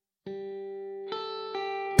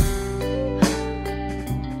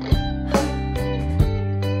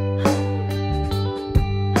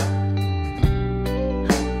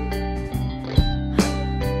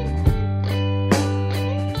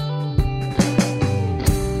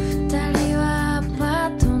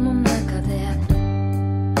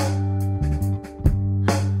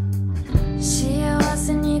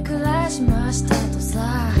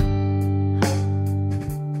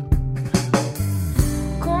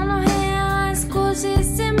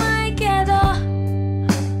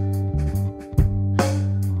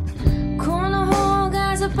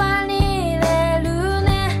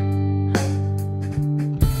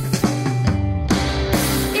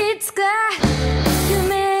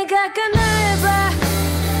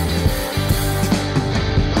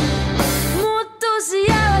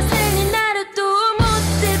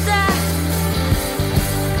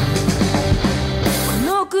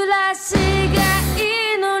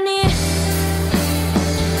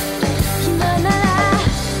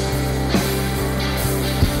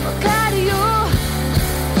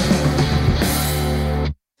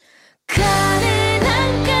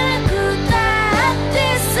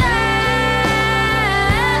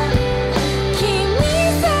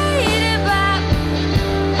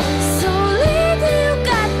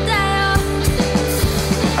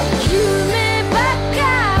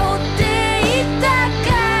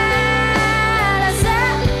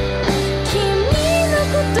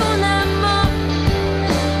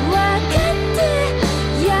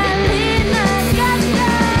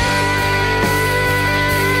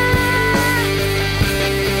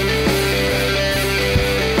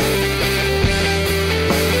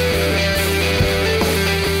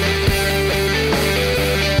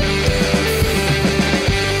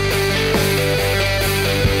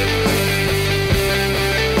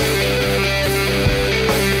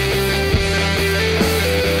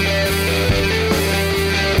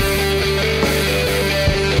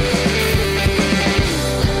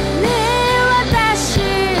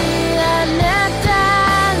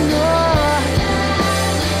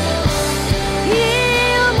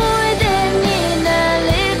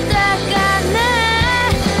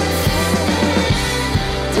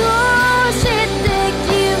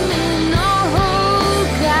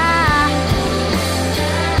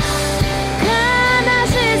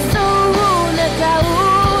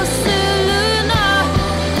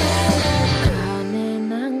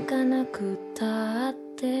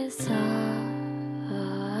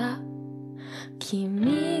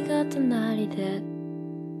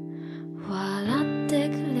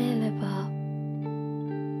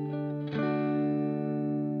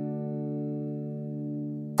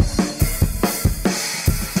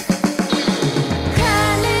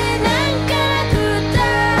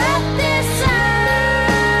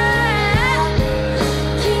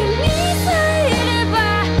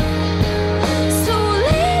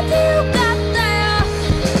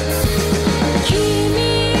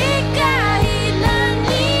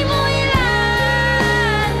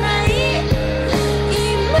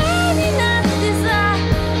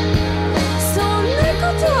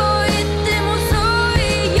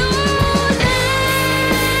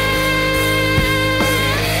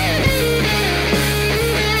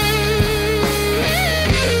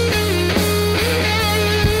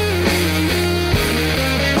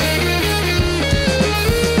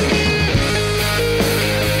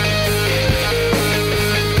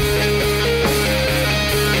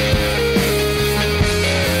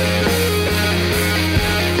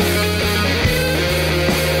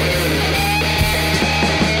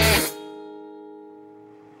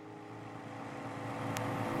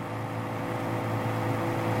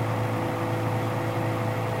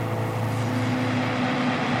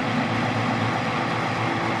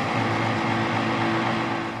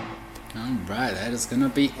Alright, that is gonna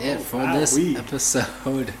be it for this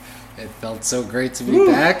episode. It felt so great to be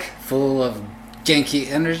back, full of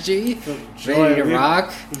Genki energy, ready to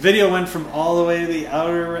rock. The video went from all the way to the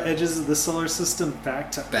outer edges of the solar system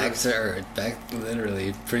back to Earth. Back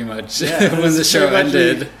literally, pretty much, yeah, when the show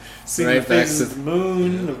ended. Seeing right the phases of the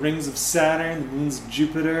moon, the rings of Saturn, the moons of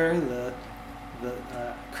Jupiter, the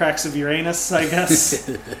cracks of Uranus, I guess.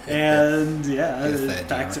 And yeah,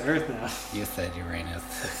 back to Earth now. You said Uranus.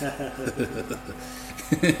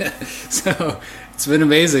 So it's been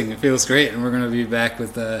amazing. It feels great, and we're going to be back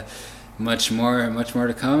with much more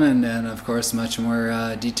to come, and of course much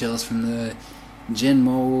more details from the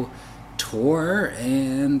Jinmo tour,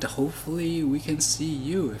 and hopefully we can see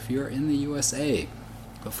you if you're in the USA.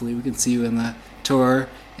 Hopefully we can see you in the tour,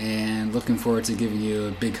 and looking forward to giving you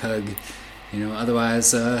a big hug.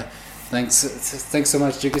 Otherwise, thanks so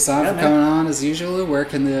much, Juki-san, for coming on as usual. Where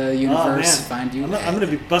can the universe find you? I'm going to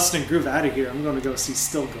be busting groove out of here. I'm going to go see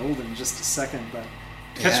Still Golden in just a second, but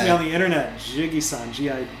catch me on the internet, Jiggy-san,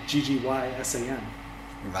 Giggyysan.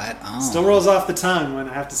 Right on. Still rolls off the tongue when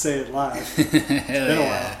I have to say it live. It's been a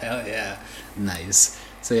while. Hell yeah. Nice.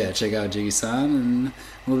 So yeah, check out Jiggy-san, and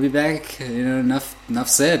we'll be back. Enough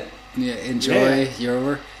said. Enjoy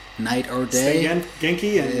your night or day. Stay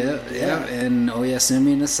Genki and and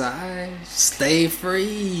Oyasumi Nasai. Stay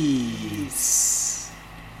free.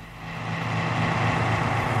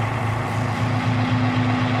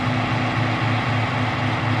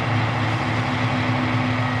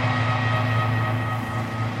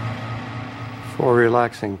 For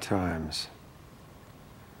relaxing times,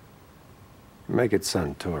 make it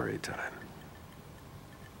Suntory time.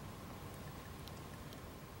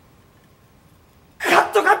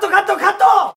 Cut!